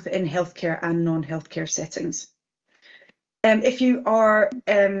use both in healthcare and non-healthcare settings. If you are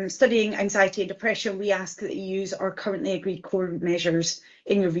studying anxiety and depression, we ask that you use our currently agreed core measures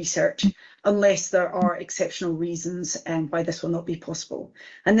in your research, unless there are exceptional reasons why this will not be possible.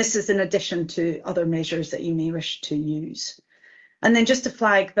 And this is in addition to other measures that you may wish to use. And then just to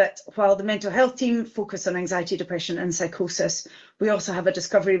flag that while the mental health team focus on anxiety, depression and psychosis, we also have a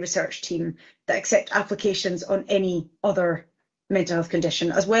discovery research team that accept applications on any other mental health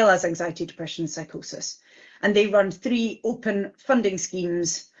condition, as well as anxiety, depression and psychosis. And they run 3 open funding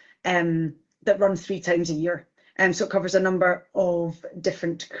schemes that run 3 times a year. So it covers a number of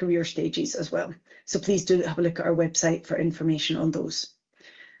different career stages as well. So please do have a look at our website for information on those.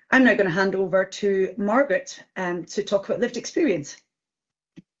 I'm now going to hand over to Margaret to talk about lived experience.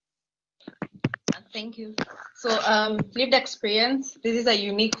 Thank you. So lived experience, this is a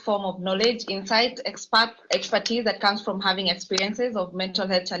unique form of knowledge, insight, expertise that comes from having experiences of mental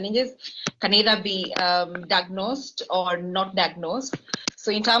health challenges, can either be diagnosed or not diagnosed.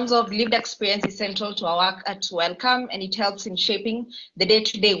 So in terms of lived experience is central to our work at Welcome, and it helps in shaping the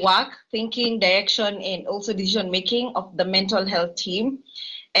day-to-day work, thinking, direction, and also decision-making of the mental health team.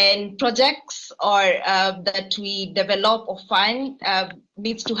 And projects or that we develop or fund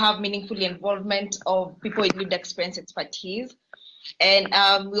needs to have meaningful involvement of people with lived experience expertise. And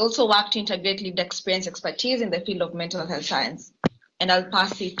we also work to integrate lived experience expertise in the field of mental health science. And I'll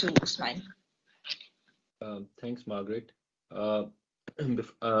pass it to Usman. Thanks, Margaret. In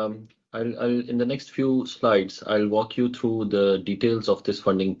the next few slides, I'll walk you through the details of this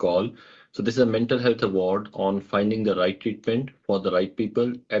funding call. So this is a mental health award on finding the right treatment for the right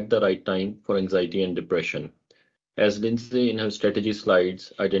people at the right time for anxiety and depression. As Lindsay in her strategy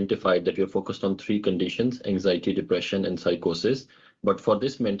slides identified that we are focused on 3 conditions, anxiety, depression, and psychosis. But for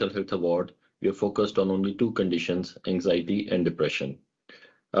this mental health award, we are focused on only 2 conditions, anxiety and depression.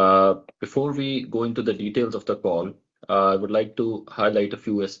 Before we go into the details of the call, I would like to highlight a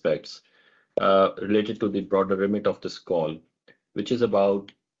few aspects related to the broader remit of this call, which is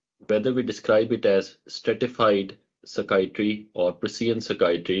about whether we describe it as stratified psychiatry or precision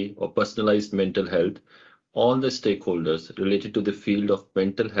psychiatry or personalized mental health. All the stakeholders related to the field of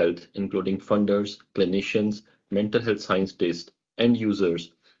mental health, including funders, clinicians, mental health scientists, and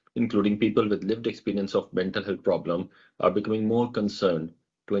users, including people with lived experience of mental health problem, are becoming more concerned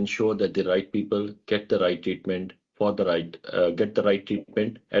to ensure that the right people get the right treatment get the right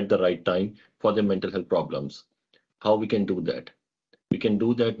treatment at the right time for their mental health problems. How we can do that? We can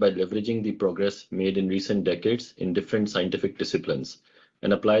do that by leveraging the progress made in recent decades in different scientific disciplines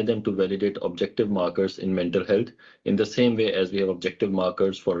and apply them to validate objective markers in mental health in the same way as we have objective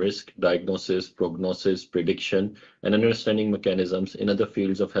markers for risk, diagnosis, prognosis, prediction, and understanding mechanisms in other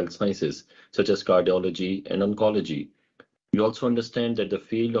fields of health sciences, such as cardiology and oncology. We also understand that the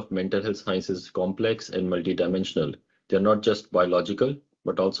field of mental health sciences is complex and multidimensional. They are not just biological,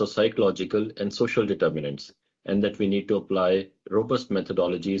 but also psychological and social determinants, and that we need to apply robust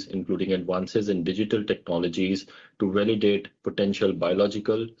methodologies, including advances in digital technologies, to validate potential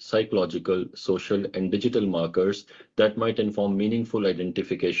biological, psychological, social, and digital markers that might inform meaningful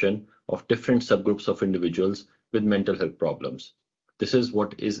identification of different subgroups of individuals with mental health problems. This is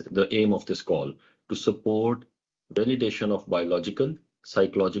what is the aim of this call, to support validation of biological,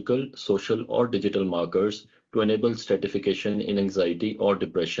 psychological, social, or digital markers to enable stratification in anxiety or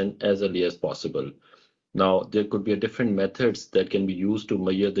depression as early as possible. Now, there could be different methods that can be used to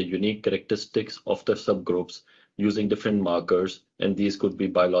measure the unique characteristics of the subgroups using different markers, and these could be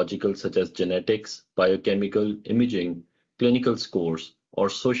biological, such as genetics, biochemical, imaging, clinical scores, or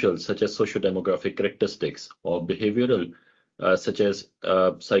social, such as sociodemographic characteristics, or behavioral, such as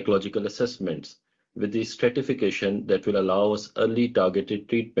psychological assessments, with the stratification that will allow us early targeted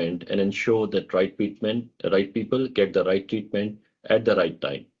treatment and ensure that right people get the right treatment at the right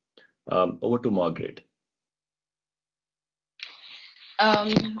time. Over to Margaret.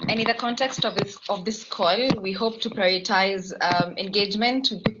 And in the context of this call, we hope to prioritize engagement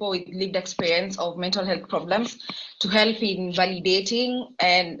with people with lived experience of mental health problems to help in validating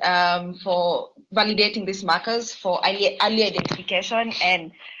and for validating these markers for early identification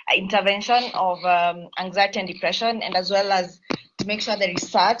and intervention of anxiety and depression, and as well as to make sure the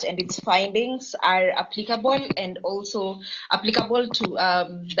research and its findings are applicable and also applicable to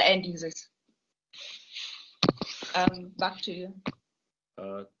the end users. Back to you.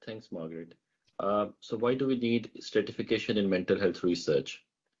 Thanks, Margaret. So why do we need stratification in mental health research?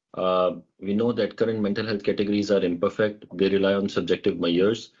 We know that current mental health categories are imperfect. They rely on subjective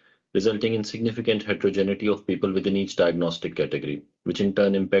measures, resulting in significant heterogeneity of people within each diagnostic category, which in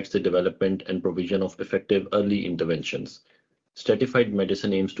turn impacts the development and provision of effective early interventions. Stratified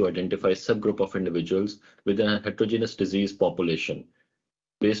medicine aims to identify a subgroup of individuals within a heterogeneous disease population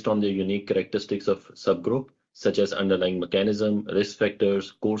based on their unique characteristics of subgroup, such as underlying mechanism, risk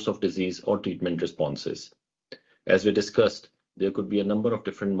factors, course of disease, or treatment responses. As we discussed, there could be a number of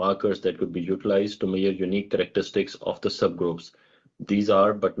different markers that could be utilized to measure unique characteristics of the subgroups, These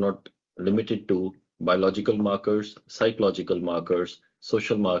are, but not limited to, biological markers, psychological markers,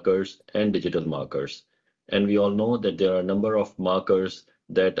 social markers, and digital markers. And we all know that there are a number of markers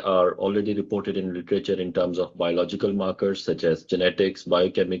that are already reported in literature in terms of biological markers such as genetics,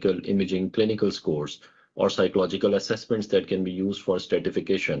 biochemical, imaging, clinical scores, or psychological assessments that can be used for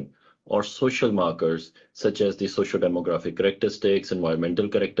stratification, or social markers such as the socio-demographic characteristics, environmental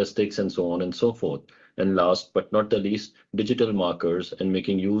characteristics, and so on and so forth. And last but not the least, digital markers, and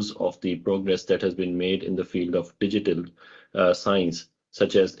making use of the progress that has been made in the field of digital science,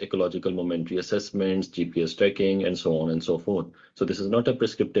 such as ecological momentary assessments, GPS tracking, and so on and so forth. So this is not a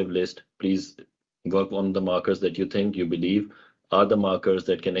prescriptive list. Please work on the markers that you think, you believe are the markers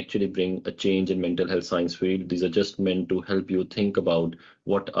that can actually bring a change in mental health science field. These are just meant to help you think about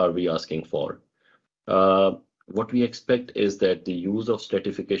what are we asking for. What we expect is that the use of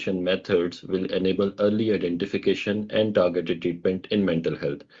stratification methods will enable early identification and targeted treatment in mental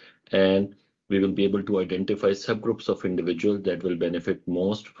health. And we will be able to identify subgroups of individuals that will benefit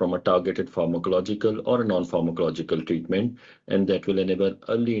most from a targeted pharmacological or a non-pharmacological treatment, and that will enable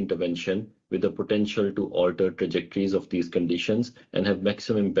early intervention with the potential to alter trajectories of these conditions and have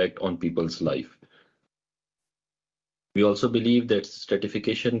maximum impact on people's life. We also believe that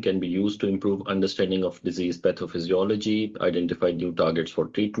stratification can be used to improve understanding of disease pathophysiology, identify new targets for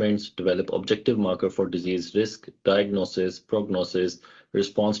treatments, develop objective marker for disease risk, diagnosis, prognosis,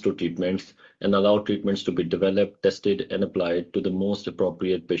 response to treatments, and allow treatments to be developed, tested, and applied to the most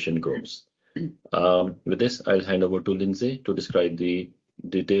appropriate patient groups. With this, I'll hand over to Lindsay to describe the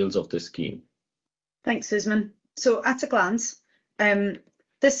details of this scheme. Thanks, Usman. So at a glance, in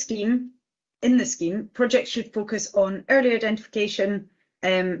the scheme, projects should focus on early identification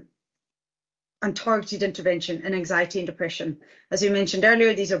and targeted intervention in anxiety and depression. As we mentioned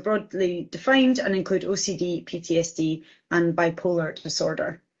earlier, these are broadly defined and include OCD, PTSD, and bipolar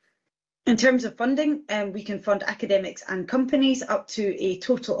disorder. In terms of funding, we can fund academics and companies up to a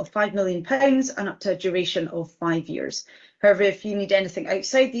total of £5 million and up to a duration of 5 years. However, if you need anything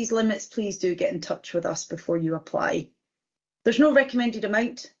outside these limits, please do get in touch with us before you apply. There's no recommended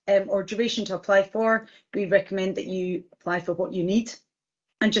amount or duration to apply for. We recommend that you apply for what you need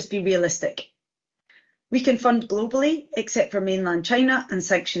and just be realistic. We can fund globally, except for mainland China and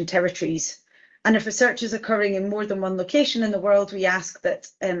sanctioned territories. And if research is occurring in more than one location in the world, we ask that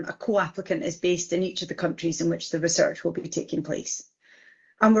a co-applicant is based in each of the countries in which the research will be taking place.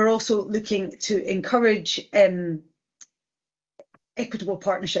 And we're also looking to encourage equitable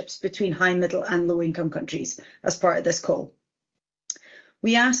partnerships between high, middle and low income countries as part of this call.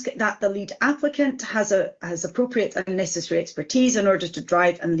 We ask that the lead applicant has appropriate and necessary expertise in order to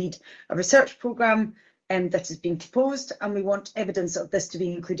drive and lead a research programme that is being proposed, and we want evidence of this to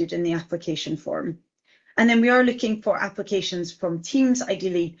be included in the application form. And then we are looking for applications from teams,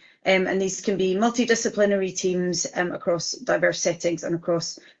 ideally, and these can be multidisciplinary teams across diverse settings and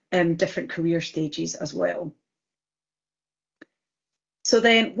across different career stages as well. So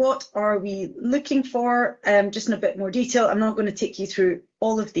then what are we looking for? Just in a bit more detail, I'm not going to take you through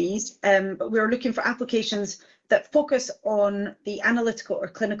all of these, but we're looking for applications that focus on the analytical or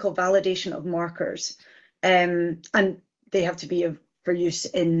clinical validation of markers. And they have to be for use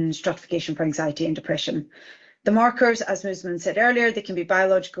in stratification for anxiety and depression. The markers, as Usman said earlier, they can be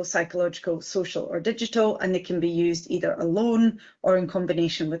biological, psychological, social, or digital, and they can be used either alone or in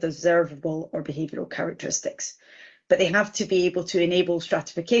combination with observable or behavioural characteristics. But they have to be able to enable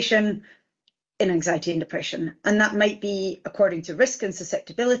stratification in anxiety and depression. And that might be according to risk and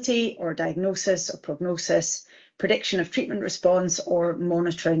susceptibility, or diagnosis or prognosis, prediction of treatment response, or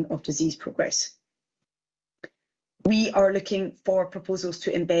monitoring of disease progress. We are looking for proposals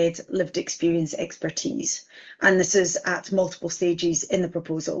to embed lived experience expertise, and this is at multiple stages in the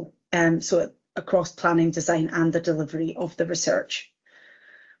proposal, so across planning, design and the delivery of the research.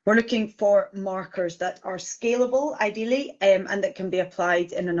 We're looking for markers that are scalable, ideally, and that can be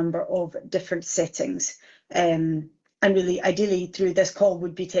applied in a number of different settings. And really, ideally, through this call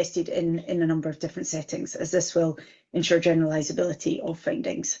would be tested in a number of different settings, as this will ensure generalizability of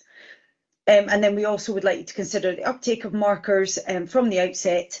findings. And then we also would like you to consider the uptake of markers from the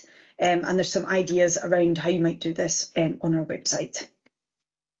outset, and there's some ideas around how you might do this on our website.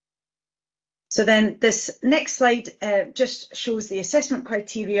 So then this next slide just shows the assessment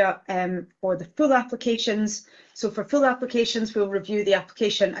criteria for the full applications. So for full applications, we'll review the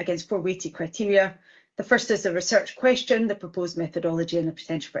application against 4 weighted criteria. The first is the research question, the proposed methodology and the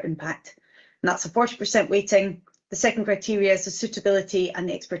potential for impact. And that's a 40% weighting. The second criteria is the suitability and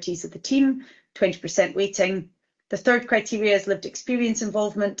the expertise of the team, 20% weighting. The third criteria is lived experience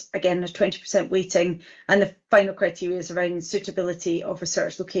involvement, again a 20% weighting, and the final criteria is around suitability of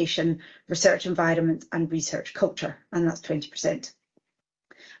research location, research environment and research culture, and that's 20%.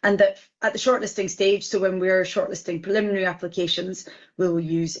 And that at the shortlisting stage, so when we're shortlisting preliminary applications, we will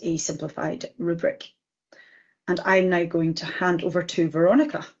use a simplified rubric. And I'm now going to hand over to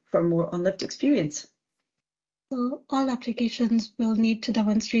Veronica for more on lived experience. So all applications will need to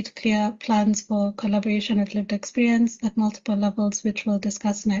demonstrate clear plans for collaboration with lived experience at multiple levels, which we'll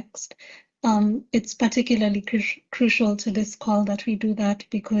discuss next. It's particularly crucial to this call that we do that,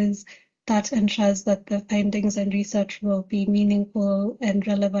 because that ensures that the findings and research will be meaningful and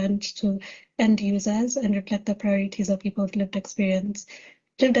relevant to end users and reflect the priorities of people with lived experience.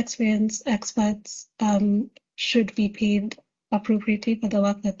 Lived experience experts should be paid appropriately for the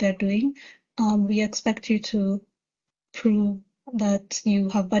work that they're doing. We expect you to prove that you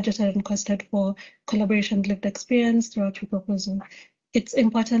have budgeted and costed for collaboration with lived experience throughout your proposal. It's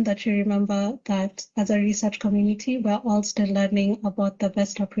important that you remember that as a research community, we're all still learning about the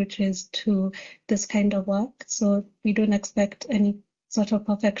best approaches to this kind of work. So we don't expect any sort of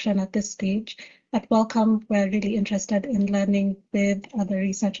perfection at this stage. At Wellcome, we're really interested in learning with other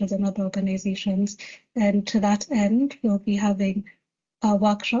researchers and other organizations. And to that end, we'll be having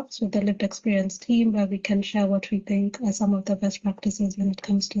workshops with the lived experience team where we can share what we think are some of the best practices when it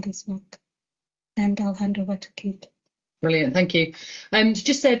comes to this work. And I'll hand over to Kate. Brilliant, thank you. To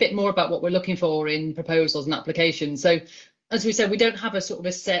just say a bit more about what we're looking for in proposals and applications. So, as we said, we don't have a sort of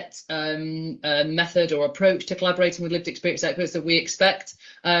a set method or approach to collaborating with lived experience experts that we expect.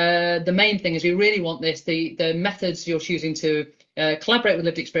 The main thing is we really want the methods you're choosing to collaborate with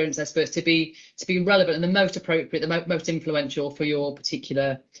lived experience experts to be relevant and the most appropriate, the most influential for your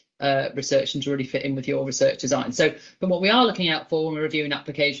particular research and to really fit in with your research design. So, but what we are looking out for when we're reviewing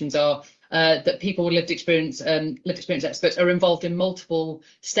applications are that people with lived experience experts are involved in multiple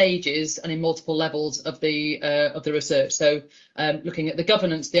stages and in multiple levels of the research. So looking at the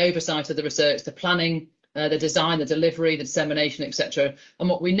governance, the oversight of the research, the planning, the design, the delivery, the dissemination, etc. And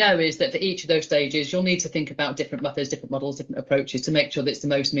what we know is that for each of those stages, you'll need to think about different methods, different models, different approaches to make sure that it's the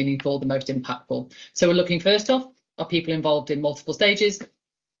most meaningful, the most impactful. So we're looking first off, are people involved in multiple stages?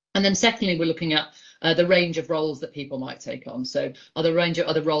 And then secondly, we're looking at the range of roles that people might take on. So are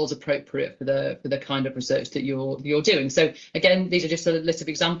the roles appropriate for the kind of research that you're doing? So again, these are just a list of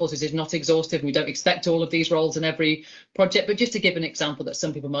examples. This is not exhaustive. We don't expect all of these roles in every project, but just to give an example that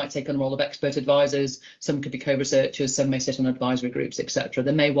some people might take on the role of expert advisors, some could be co-researchers, some may sit on advisory groups, etc.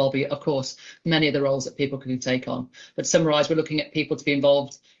 There may well be, of course, many of the roles that people can take on. But to summarise, we're looking at people to be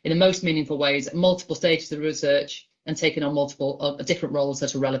involved in the most meaningful ways at multiple stages of the research and taking on multiple different roles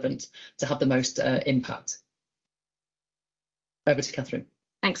that are relevant to have the most impact. Over to Catherine.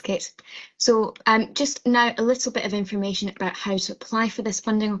 Thanks, Kate. So just now a little bit of information about how to apply for this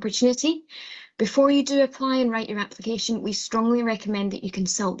funding opportunity. Before you do apply and write your application, we strongly recommend that you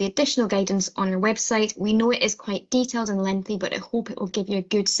consult the additional guidance on our website. We know it is quite detailed and lengthy, but I hope it will give you a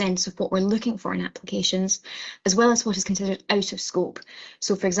good sense of what we're looking for in applications, as well as what is considered out of scope.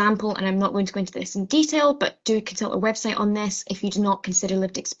 So for example, and I'm not going to go into this in detail, but do consult our website on this if you do not consider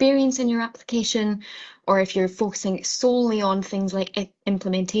lived experience in your application, or if you're focusing solely on things like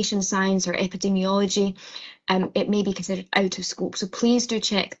implementation science or epidemiology, it may be considered out of scope. So please do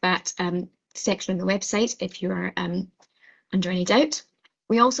check that section on the website if you are under any doubt.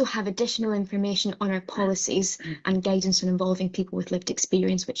 We also have additional information on our policies and guidance on involving people with lived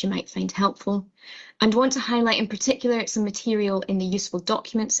experience, which you might find helpful. And want to highlight in particular some material in the useful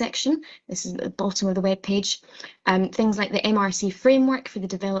documents section. This is at the bottom of the web page. Things like the MRC framework for the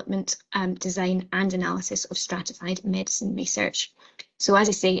development, design and analysis of stratified medicine research. So as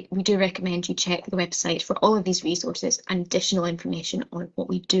I say, we do recommend you check the website for all of these resources and additional information on what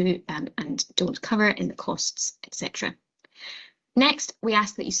we do and don't cover in the costs, etc. Next, we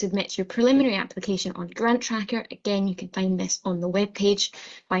ask that you submit your preliminary application on Grant Tracker. Again, you can find this on the webpage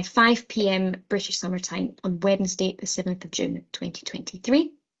by 5 p.m. British Summer Time on Wednesday, the 7th of June,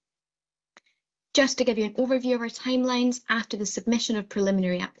 2023. Just to give you an overview of our timelines, after the submission of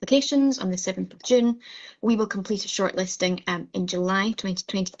preliminary applications on the 7th of June, we will complete a shortlisting in July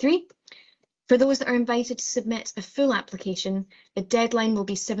 2023. For those that are invited to submit a full application, the deadline will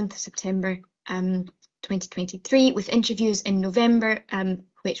be 7th of September 2023, with interviews in November,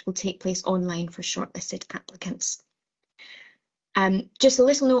 which will take place online for shortlisted applicants. Just a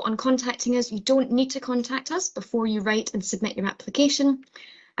little note on contacting us. You don't need to contact us before you write and submit your application.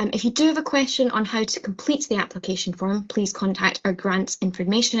 If you do have a question on how to complete the application form, please contact our grants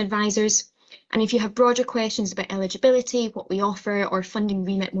information advisors. And if you have broader questions about eligibility, what we offer, or funding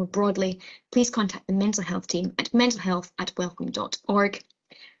remit more broadly, please contact the mental health team at mentalhealth@wellcome.org.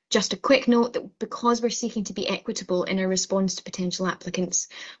 Just a quick note that because we're seeking to be equitable in our response to potential applicants,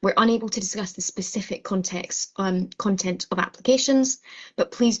 we're unable to discuss the specific content of applications,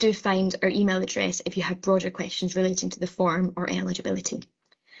 but please do find our email address if you have broader questions relating to the form or eligibility.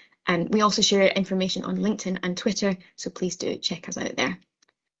 And we also share information on LinkedIn and Twitter, so please do check us out there.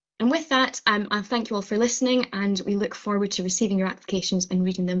 And with that, I'll thank you all for listening, and we look forward to receiving your applications and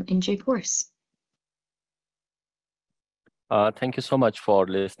reading them in due course. Thank you so much for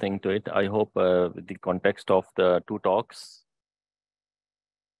listening to it. I hope with the context of the two talks.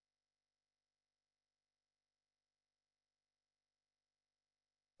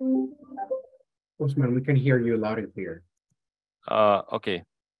 Usman, we can hear you loud and clear. Okay.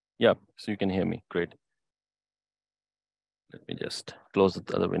 Yeah, so you can hear me. Great. Let me just close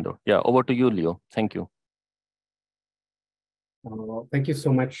the other window. Yeah, over to you, Leo. Thank you. Thank you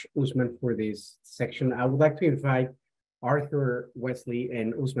so much, Usman, for this section. I would like to invite Arthur, Wesley,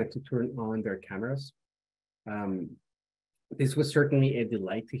 and Usman to turn on their cameras. This was certainly a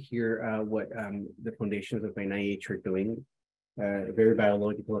delight to hear what the foundations of NIH are doing. A very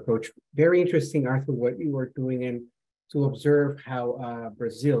biological approach. Very interesting, Arthur, what you are doing, and to observe how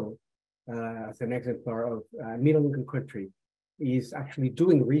Brazil, as an exemplar of a middle-income country, is actually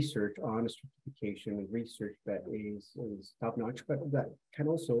doing research on stratification and research that is top-notch, but that can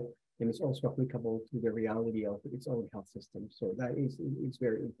also, and it's also applicable to the reality of its own health system. So that is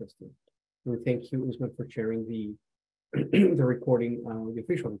very interesting. And thank you, Usman, for sharing the the recording, the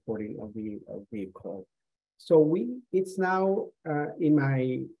official recording of the call. So it's now in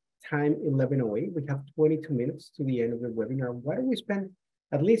my time 11:08. We have 22 minutes to the end of the webinar. Why don't we spend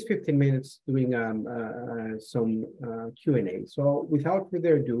at least 15 minutes doing some Q&A. So without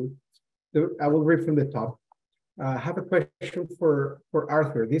further ado, I will read from the top. I have a question for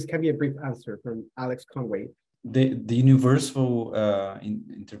Arthur. This can be a brief answer from Alex Conway. The universal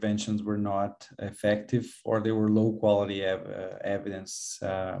interventions were not effective, or they were low quality evidence.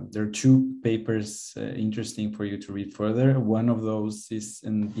 There are two papers interesting for you to read further. One of those is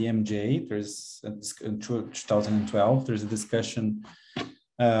in the MJ. There's in 2012. There's a discussion.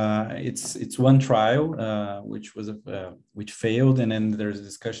 It's one trial which failed, and then there's a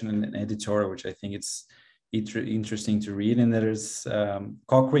discussion in an editorial which I think it's interesting to read. And there's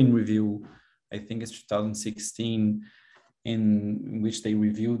Cochrane review, I think it's 2016, in which they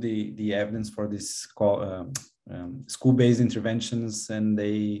review the evidence for this school-based interventions, and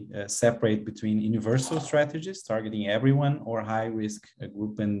they separate between universal strategies targeting everyone or high-risk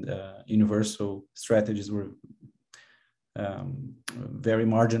group, and universal strategies were very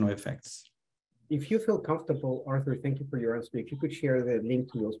marginal effects. If you feel comfortable, Arthur, thank you for your answer. If you could share the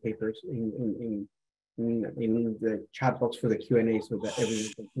link to those papers in the chat box for the Q&A, so that everyone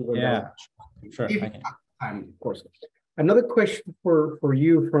can see. Yeah, sure. Of course. Another question for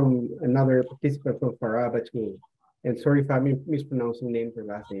you from another participant from Farabatu, and sorry if I'm mispronouncing names or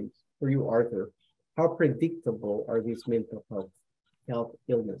last names. For you, Arthur, how predictable are these mental health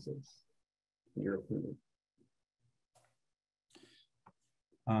illnesses, in your opinion?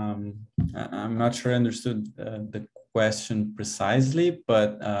 I'm not sure I understood the question precisely,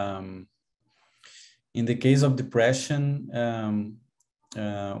 but in the case of depression,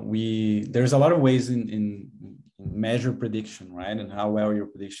 there's a lot of ways in measure prediction, right? And how well your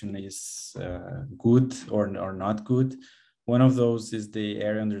prediction is good or not good. One of those is the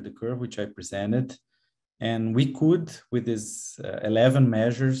area under the curve, which I presented. And we could, with these 11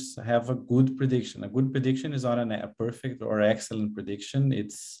 measures, have a good prediction. A good prediction is not a perfect or excellent prediction.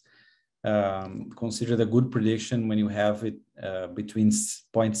 It's considered a good prediction when you have it between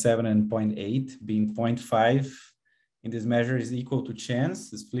 0.7 and 0.8, being 0.5 in this measure is equal to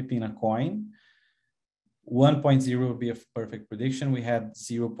chance, is flipping a coin. 1.0 would be a perfect prediction. We had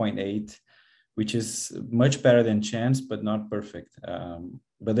 0.8, which is much better than chance, but not perfect.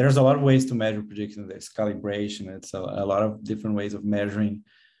 But there's a lot of ways to measure predictions. There's calibration. It's a lot of different ways of measuring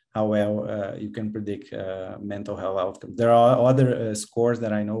how well you can predict mental health outcomes. There are other scores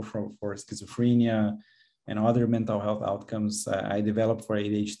that I know for schizophrenia and other mental health outcomes. I developed for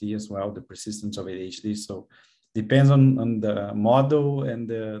ADHD as well, the persistence of ADHD. So depends on the model and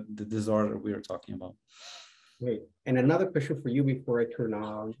the disorder we are talking about. Great. And another question for you before I turn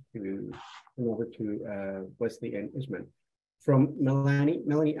over to Wesley and Usman. From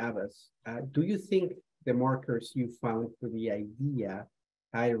Melanie Abbas, do you think the markers you found for the IDEA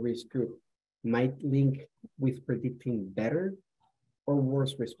high-risk group might link with predicting better or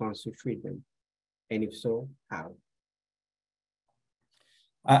worse response to treatment? And if so, how?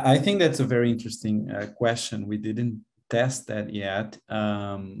 I think that's a very interesting question. We didn't test that yet.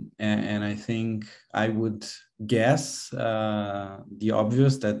 And I think I would guess the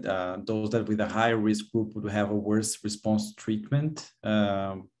obvious that those that with a higher risk group would have a worse response to treatment,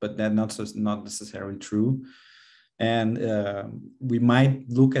 but that's not necessarily true. And we might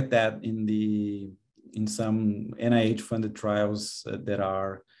look at that in some NIH funded trials that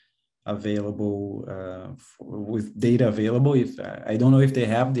are available with data available. If I don't know if they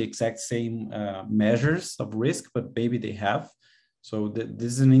have the exact same measures of risk, but maybe they have. So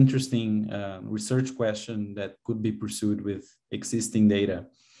this is an interesting research question that could be pursued with existing data.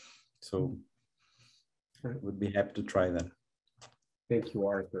 So I would be happy to try that. Thank you,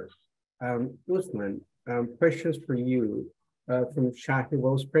 Arthur. Usman, questions for you from Shahi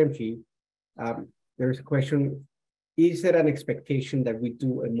Rose Premji. There's a question. Is it an expectation that we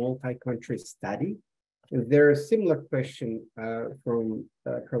do a multi-country study? And there's a similar question from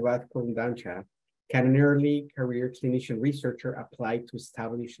Pravat Kondancha. Can an early career clinician researcher apply to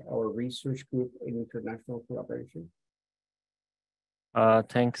establish our research group in international collaboration?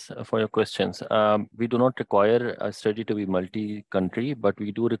 Thanks for your questions. We do not require a study to be multi-country, but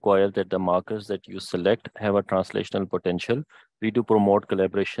we do require that the markers that you select have a translational potential. We do promote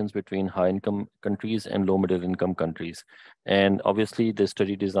collaborations between high-income countries and low-middle-income countries. And obviously, the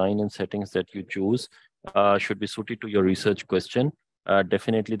study design and settings that you choose should be suited to your research question.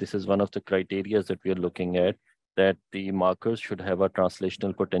 Definitely, this is one of the criteria that we are looking at, that the markers should have a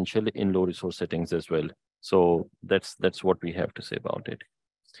translational potential in low-resource settings as well. So that's what we have to say about it.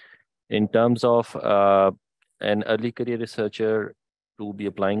 In terms of an early career researcher to be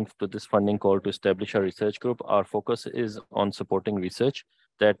applying to this funding call to establish a research group, our focus is on supporting research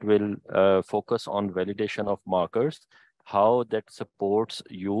that will focus on validation of markers, how that supports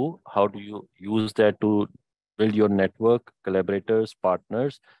you, how do you use that to build your network, collaborators,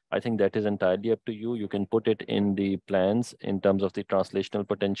 partners. I think that is entirely up to you. You can put it in the plans in terms of the translational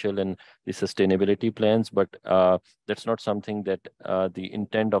potential and the sustainability plans, but that's not something that the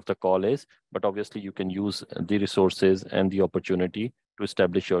intent of the call is, but obviously you can use the resources and the opportunity to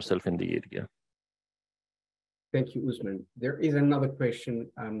establish yourself in the area. Thank you, Usman. There is another question.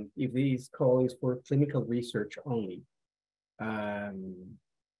 If this call is for clinical research only,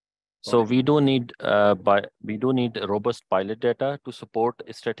 so we do need robust pilot data to support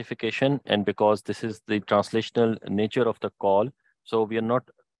stratification, and because this is the translational nature of the call, so we are not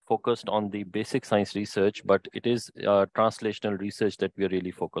focused on the basic science research, but it is translational research that we are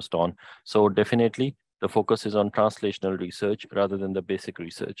really focused on. So definitely the focus is on translational research rather than the basic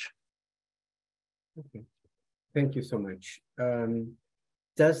research. Okay, thank you so much.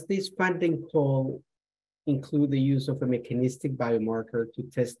 Does this funding call include the use of a mechanistic biomarker to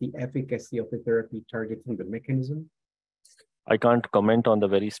test the efficacy of the therapy targeting the mechanism? I can't comment on the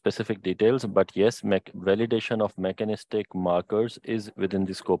very specific details, but yes, validation of mechanistic markers is within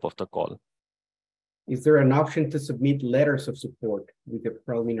the scope of the call. Is there an option to submit letters of support with the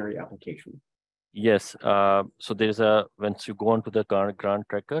preliminary application? Yes, so there's once you go onto the grant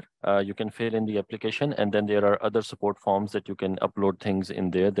tracker, you can fill in the application, and then there are other support forms that you can upload things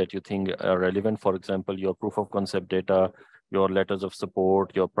in there that you think are relevant. For example, your proof of concept data, your letters of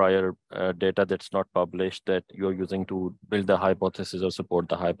support, your prior data that's not published that you're using to build the hypothesis or support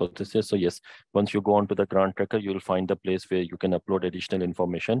the hypothesis. So yes, once you go onto the grant tracker, you'll find the place where you can upload additional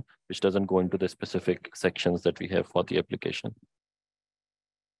information, which doesn't go into the specific sections that we have for the application.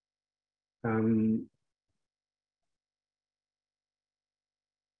 Could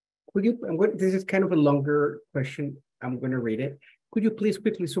you, this is kind of a longer question, I'm going to read it. Could you please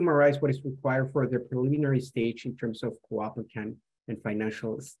quickly summarize what is required for the preliminary stage in terms of co-applicant and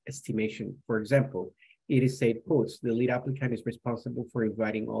financial estimation? For example, it is said, quotes, the lead applicant is responsible for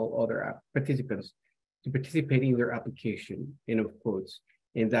inviting all other participants to participate in their application, end of quotes,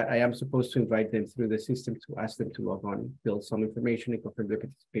 and that I am supposed to invite them through the system to ask them to log on, fill some information, and confirm their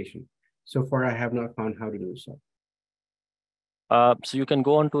participation. So far, I have not found how to do so. So you can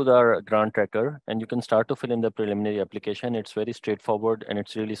go onto the grant tracker and you can start to fill in the preliminary application. It's very straightforward and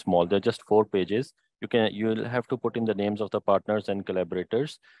it's really small. They're just 4 pages. You'll have to put in the names of the partners and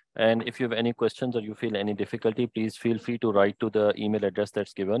collaborators. And if you have any questions or you feel any difficulty, please feel free to write to the email address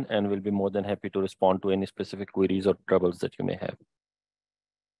that's given, and we'll be more than happy to respond to any specific queries or troubles that you may have.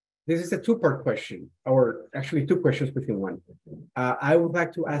 This is a 2-part question, or actually 2 questions within one. I would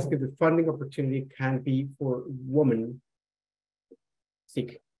like to ask if the funding opportunity can be for women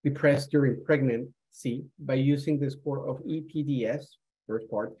sick, depressed during pregnancy by using the score of EPDS, first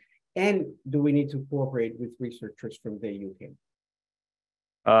part, and do we need to cooperate with researchers from the UK?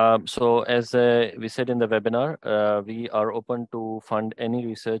 So as we said in the webinar, we are open to fund any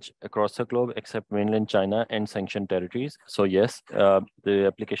research across the globe except mainland China and sanctioned territories. So yes, the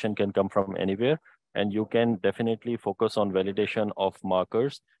application can come from anywhere, and you can definitely focus on validation of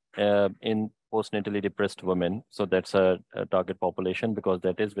markers in postnatally depressed women. So that's a target population because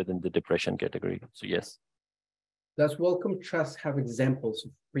that is within the depression category. So yes. Does Wellcome Trust have examples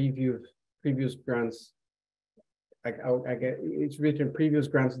of previous grants? I get it's written previous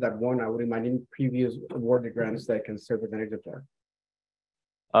grants that won. I would imagine previous awarded grants that can serve as an exemplar.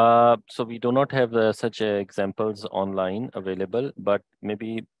 So we do not have such examples online available, but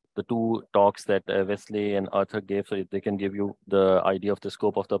maybe the two talks that Wesley and Arthur gave, so they can give you the idea of the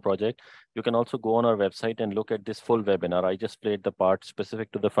scope of the project. You can also go on our website and look at this full webinar. I just played the part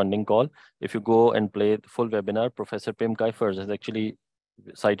specific to the funding call. If you go and play the full webinar, Professor Pim Kuipers has actually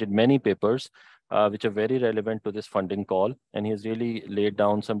cited many papers which are very relevant to this funding call, and he's really laid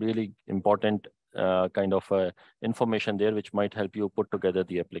down some really important kind of information there which might help you put together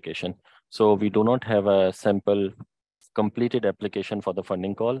the application. So we do not have a sample completed application for the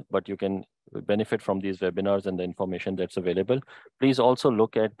funding call, but you can benefit from these webinars and the information that's available. Please also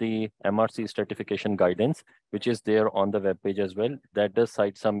look at the MRC stratification guidance, which is there on the webpage as well. That does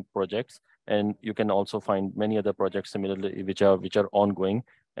cite some projects, and you can also find many other projects similarly which are ongoing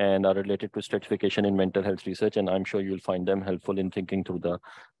and are related to stratification in mental health research, and I'm sure you'll find them helpful in thinking through the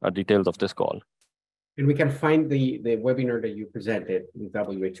details of this call. And we can find the webinar that you presented with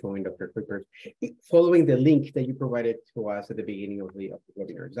WHO and Dr. Kuipers following the link that you provided to us at the beginning of the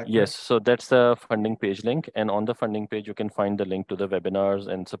webinar. Is that correct? Yes, so that's the funding page link, and on the funding page you can find the link to the webinars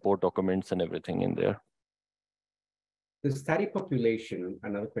and support documents and everything in there. The study population,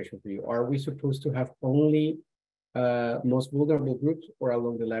 another question for you. Are we supposed to have only most vulnerable groups or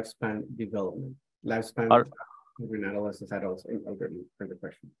along the lifespan development? Lifespan in adolescents, adults, and elderly, for the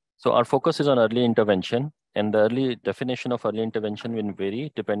question. So our focus is on early intervention, and the early definition of early intervention will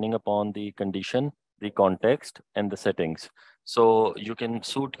vary depending upon the condition, the context, and the settings. So you can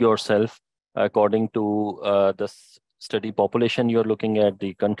suit yourself according to the study population you're looking at,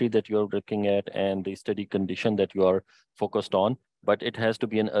 the country that you're looking at, and the study condition that you are focused on. But it has to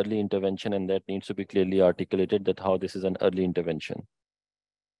be an early intervention, and that needs to be clearly articulated that how this is an early intervention.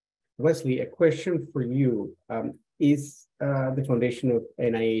 Wesley, a question for you. Is the foundation of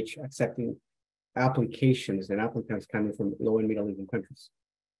NIH accepting applications and applicants coming from low and middle income countries?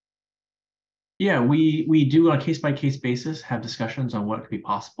 Yeah, we do on a case-by-case basis have discussions on what could be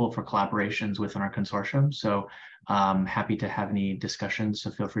possible for collaborations within our consortium. So happy to have any discussions. So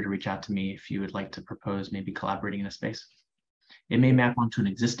feel free to reach out to me if you would like to propose maybe collaborating in a space. It may map onto an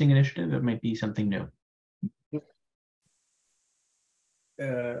existing initiative. It might be something new.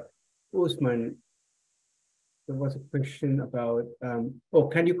 Usman, there was a question about,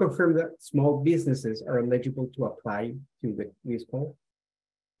 can you confirm that small businesses are eligible to apply to this call?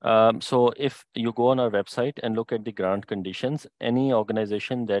 So if you go on our website and look at the grant conditions, any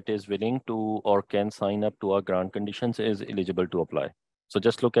organization that is willing to or can sign up to our grant conditions is eligible to apply. So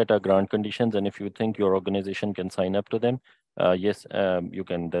just look at our grant conditions, and if you think your organization can sign up to them, yes, you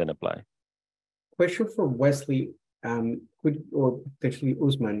can then apply. Question for Wesley, or potentially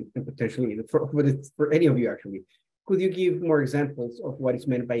Usman, and potentially for any of you actually, could you give more examples of what is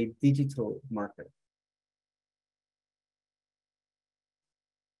meant by a digital marker?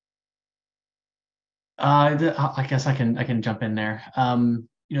 I guess I can jump in there.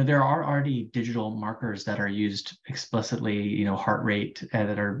 There are already digital markers that are used explicitly, heart rate,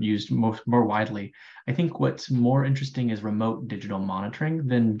 that are used more widely. I think what's more interesting is remote digital monitoring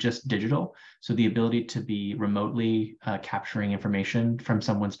than just digital. So the ability to be remotely capturing information from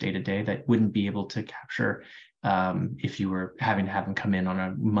someone's day-to-day that wouldn't be able to capture if you were having to have them come in on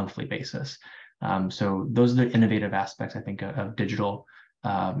a monthly basis. So those are the innovative aspects, I think, of digital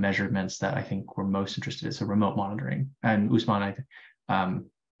measurements that I think we're most interested in. So remote monitoring. And Usman,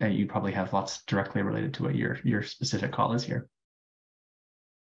 you probably have lots directly related to what your specific call is here.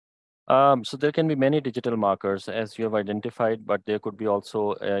 So there can be many digital markers as you have identified, but there could be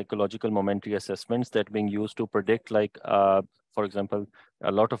also ecological momentary assessments that are being used to predict, like, for example,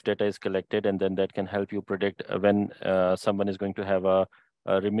 a lot of data is collected, and then that can help you predict when someone is going to have a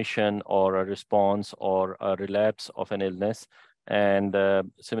remission or a response or a relapse of an illness. And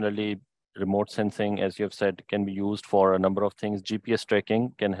similarly, remote sensing, as you have said, can be used for a number of things. GPS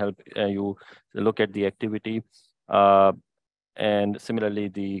tracking can help you look at the activity. And similarly,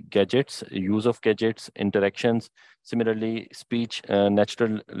 the gadgets, use of gadgets, interactions. Similarly, speech,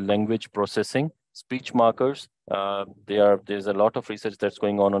 natural language processing, speech markers. There's a lot of research that's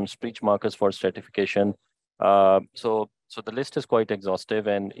going on speech markers for stratification. So So the list is quite exhaustive,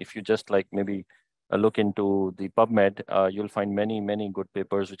 and if you just like maybe look into the PubMed, you'll find many good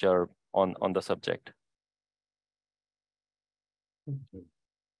papers which are on the subject. Okay.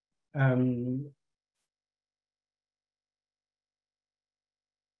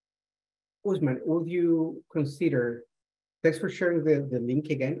 Usman, would you consider? Thanks for sharing the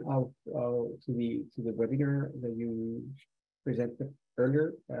link again of to the webinar that you presented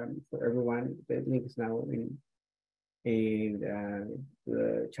earlier for everyone. The link is now in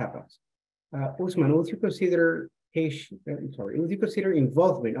the chat box. Usman, would you consider would you consider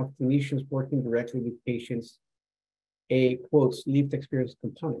involvement of clinicians working directly with patients a quotes lived experience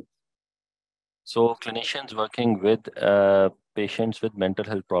component? So clinicians working with patients with mental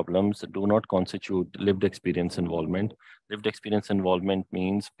health problems do not constitute lived experience involvement. Lived experience involvement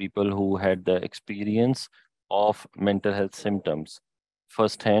means people who had the experience of mental health symptoms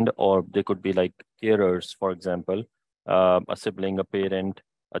firsthand, or they could be like carers, for example, a sibling, a parent,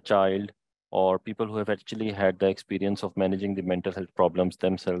 a child, or people who have actually had the experience of managing the mental health problems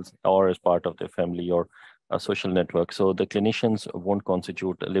themselves or as part of their family or a social network. So the clinicians won't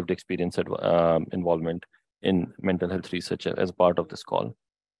constitute lived experience involvement in mental health research as part of this call.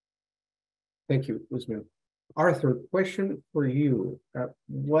 Thank you, Usman. Arthur, question for you.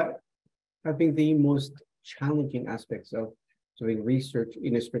 What have been the most challenging aspects of doing research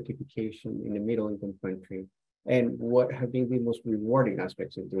in a stratification in a middle-income country? And what have been the most rewarding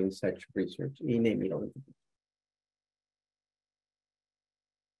aspects of doing such research in a middle-income country?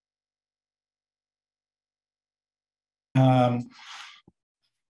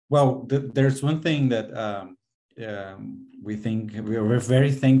 Well, there's one thing that we think we're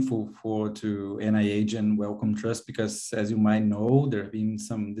very thankful to NIH and Wellcome Trust, because as you might know, there have been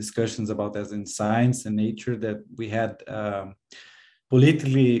some discussions about as in Science and Nature that we had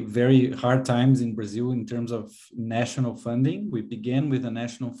politically very hard times in Brazil in terms of national funding. We began with a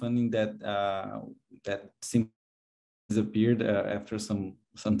national funding that seemed disappeared after some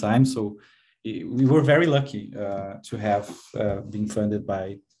time. So we were very lucky to have been funded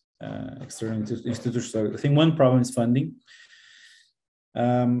by external institutions. So I think one problem is funding.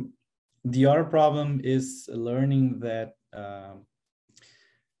 The other problem is learning that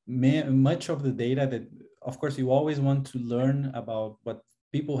much of the data that, of course, you always want to learn about what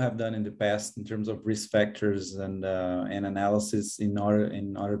people have done in the past in terms of risk factors and analysis in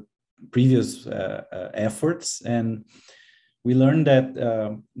our previous efforts. And we learned that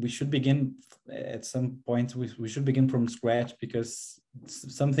we should begin at some point, we should begin from scratch, because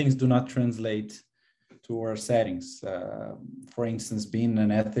some things do not translate to our settings. For instance, being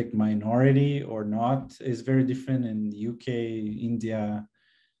an ethnic minority or not is very different in the UK, India,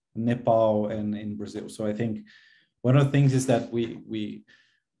 Nepal, and in Brazil. So I think one of the things is that we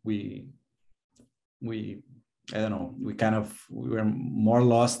I don't know, we were more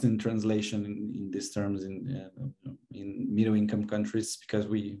lost in translation in these terms in middle income countries, because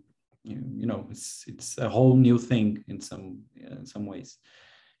it's a whole new thing in some ways.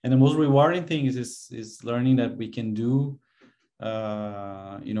 And the most rewarding thing is learning that we can do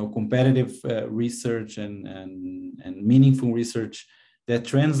competitive research and meaningful research that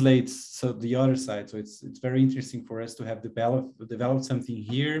translates to the other side. So it's very interesting for us to have developed something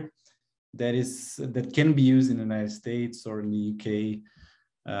here that can be used in the United States or in the UK,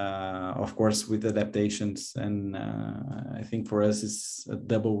 of course, with adaptations. And I think for us it's a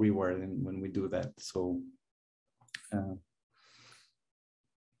double reward when we do that. So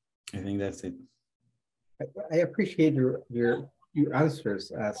I think that's it. I appreciate your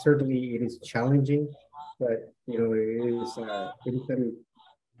answers. Certainly, it is challenging, but it is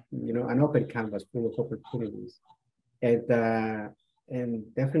an open canvas full of opportunities, and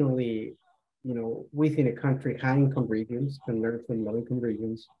definitely, within a country, high-income regions can learn from low-income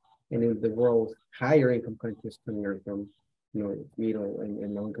regions, and in the world, higher-income countries can learn from, middle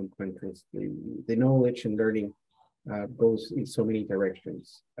and low-income countries. The knowledge and learning goes in so many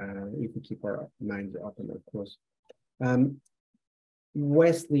directions if we keep our minds open, of course.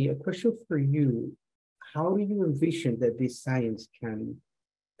 Wesley, a question for you. How do you envision that this science can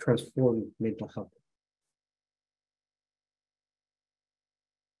transform mental health?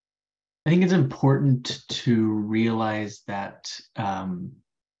 I think it's important to realize that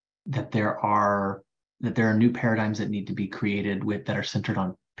that there are new paradigms that need to be created that are centered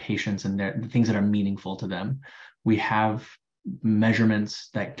on patients and the things that are meaningful to them. We have measurements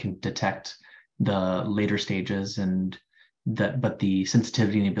that can detect the later stages, but the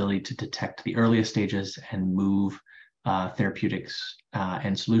sensitivity and the ability to detect the earliest stages and move therapeutics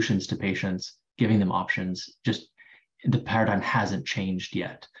and solutions to patients, giving them options, just the paradigm hasn't changed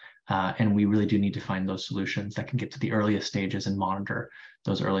yet. And we really do need to find those solutions that can get to the earliest stages and monitor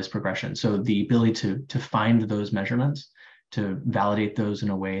those earliest progressions. So the ability to find those measurements, to validate those in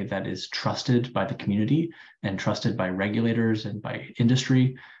a way that is trusted by the community and trusted by regulators and by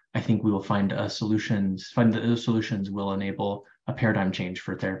industry, I think we will find those solutions will enable a paradigm change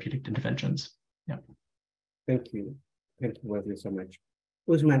for therapeutic interventions. Yeah. Thank you. Thank you, Wesley, so much.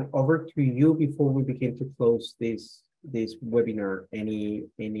 Usman, over to you before we begin to close this webinar. Any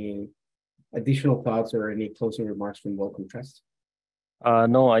additional thoughts or any closing remarks from Wellcome Trust?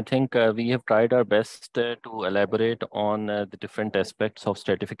 No, I think we have tried our best to elaborate on the different aspects of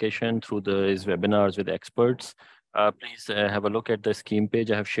stratification through these webinars with experts. Please have a look at the scheme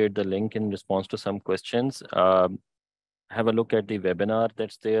page. I have shared the link in response to some questions. Have a look at the webinar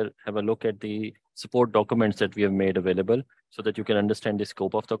that's there. Have a look at the support documents that we have made available so that you can understand the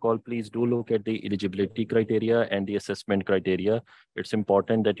scope of the call. Please do look at the eligibility criteria and the assessment criteria. It's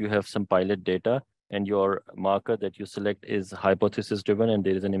important that you have some pilot data and your marker that you select is hypothesis driven and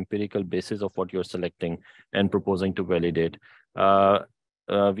there is an empirical basis of what you're selecting and proposing to validate.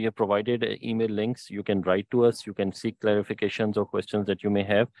 We have provided email links. You can write to us. You can seek clarifications or questions that you may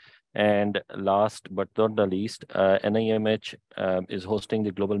have. And last but not the least, NIMH is hosting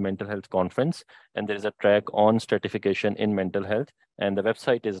the Global Mental Health Conference, and there is a track on stratification in mental health, and the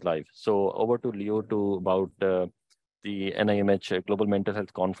website is live. So over to Leo to about the NIMH Global Mental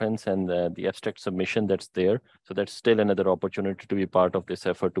Health Conference and the abstract submission that's there. So that's still another opportunity to be part of this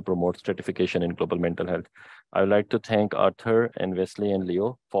effort to promote stratification in global mental health. I would like to thank Arthur and Wesley and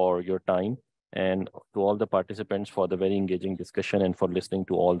Leo for your time, and to all the participants for the very engaging discussion and for listening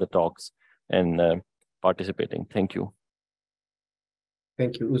to all the talks and participating. Thank you.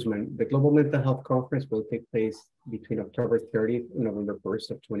 Thank you, Usman. The Global Mental Health Conference will take place between October 30th and November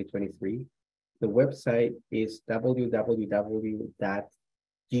 1st of 2023. The website is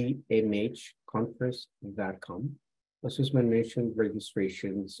www.gmhconference.com. As Usman mentioned,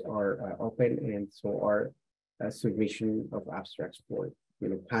 registrations are open, and so are submission of abstracts for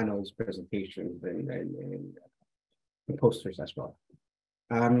panels, presentations, and posters as well.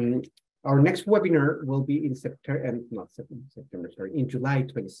 Our next webinar will be in in July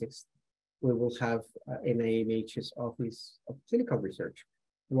 26th. We will have NIMH's Office of Clinical Research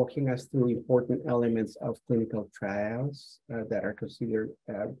walking us through important elements of clinical trials that are considered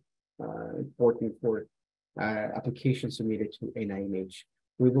important for applications submitted to NIMH.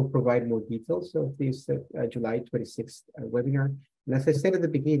 We will provide more details of this July 26th webinar. And as I said at the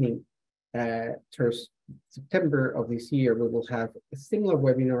beginning, towards September of this year, we will have a similar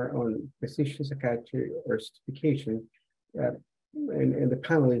webinar on precision psychiatry or certification, and the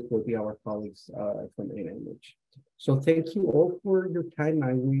panelists will be our colleagues from NIMH. So thank you all for your time.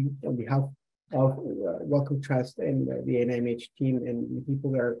 On behalf of Wellcome Trust and the NIMH team and the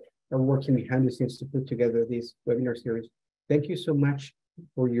people that are working behind the scenes to put together this webinar series, thank you so much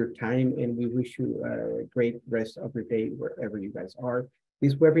for your time, and we wish you a great rest of your day wherever you guys are.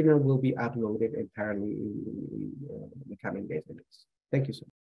 This webinar will be uploaded entirely in the coming days and weeks. Thank you so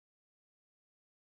much.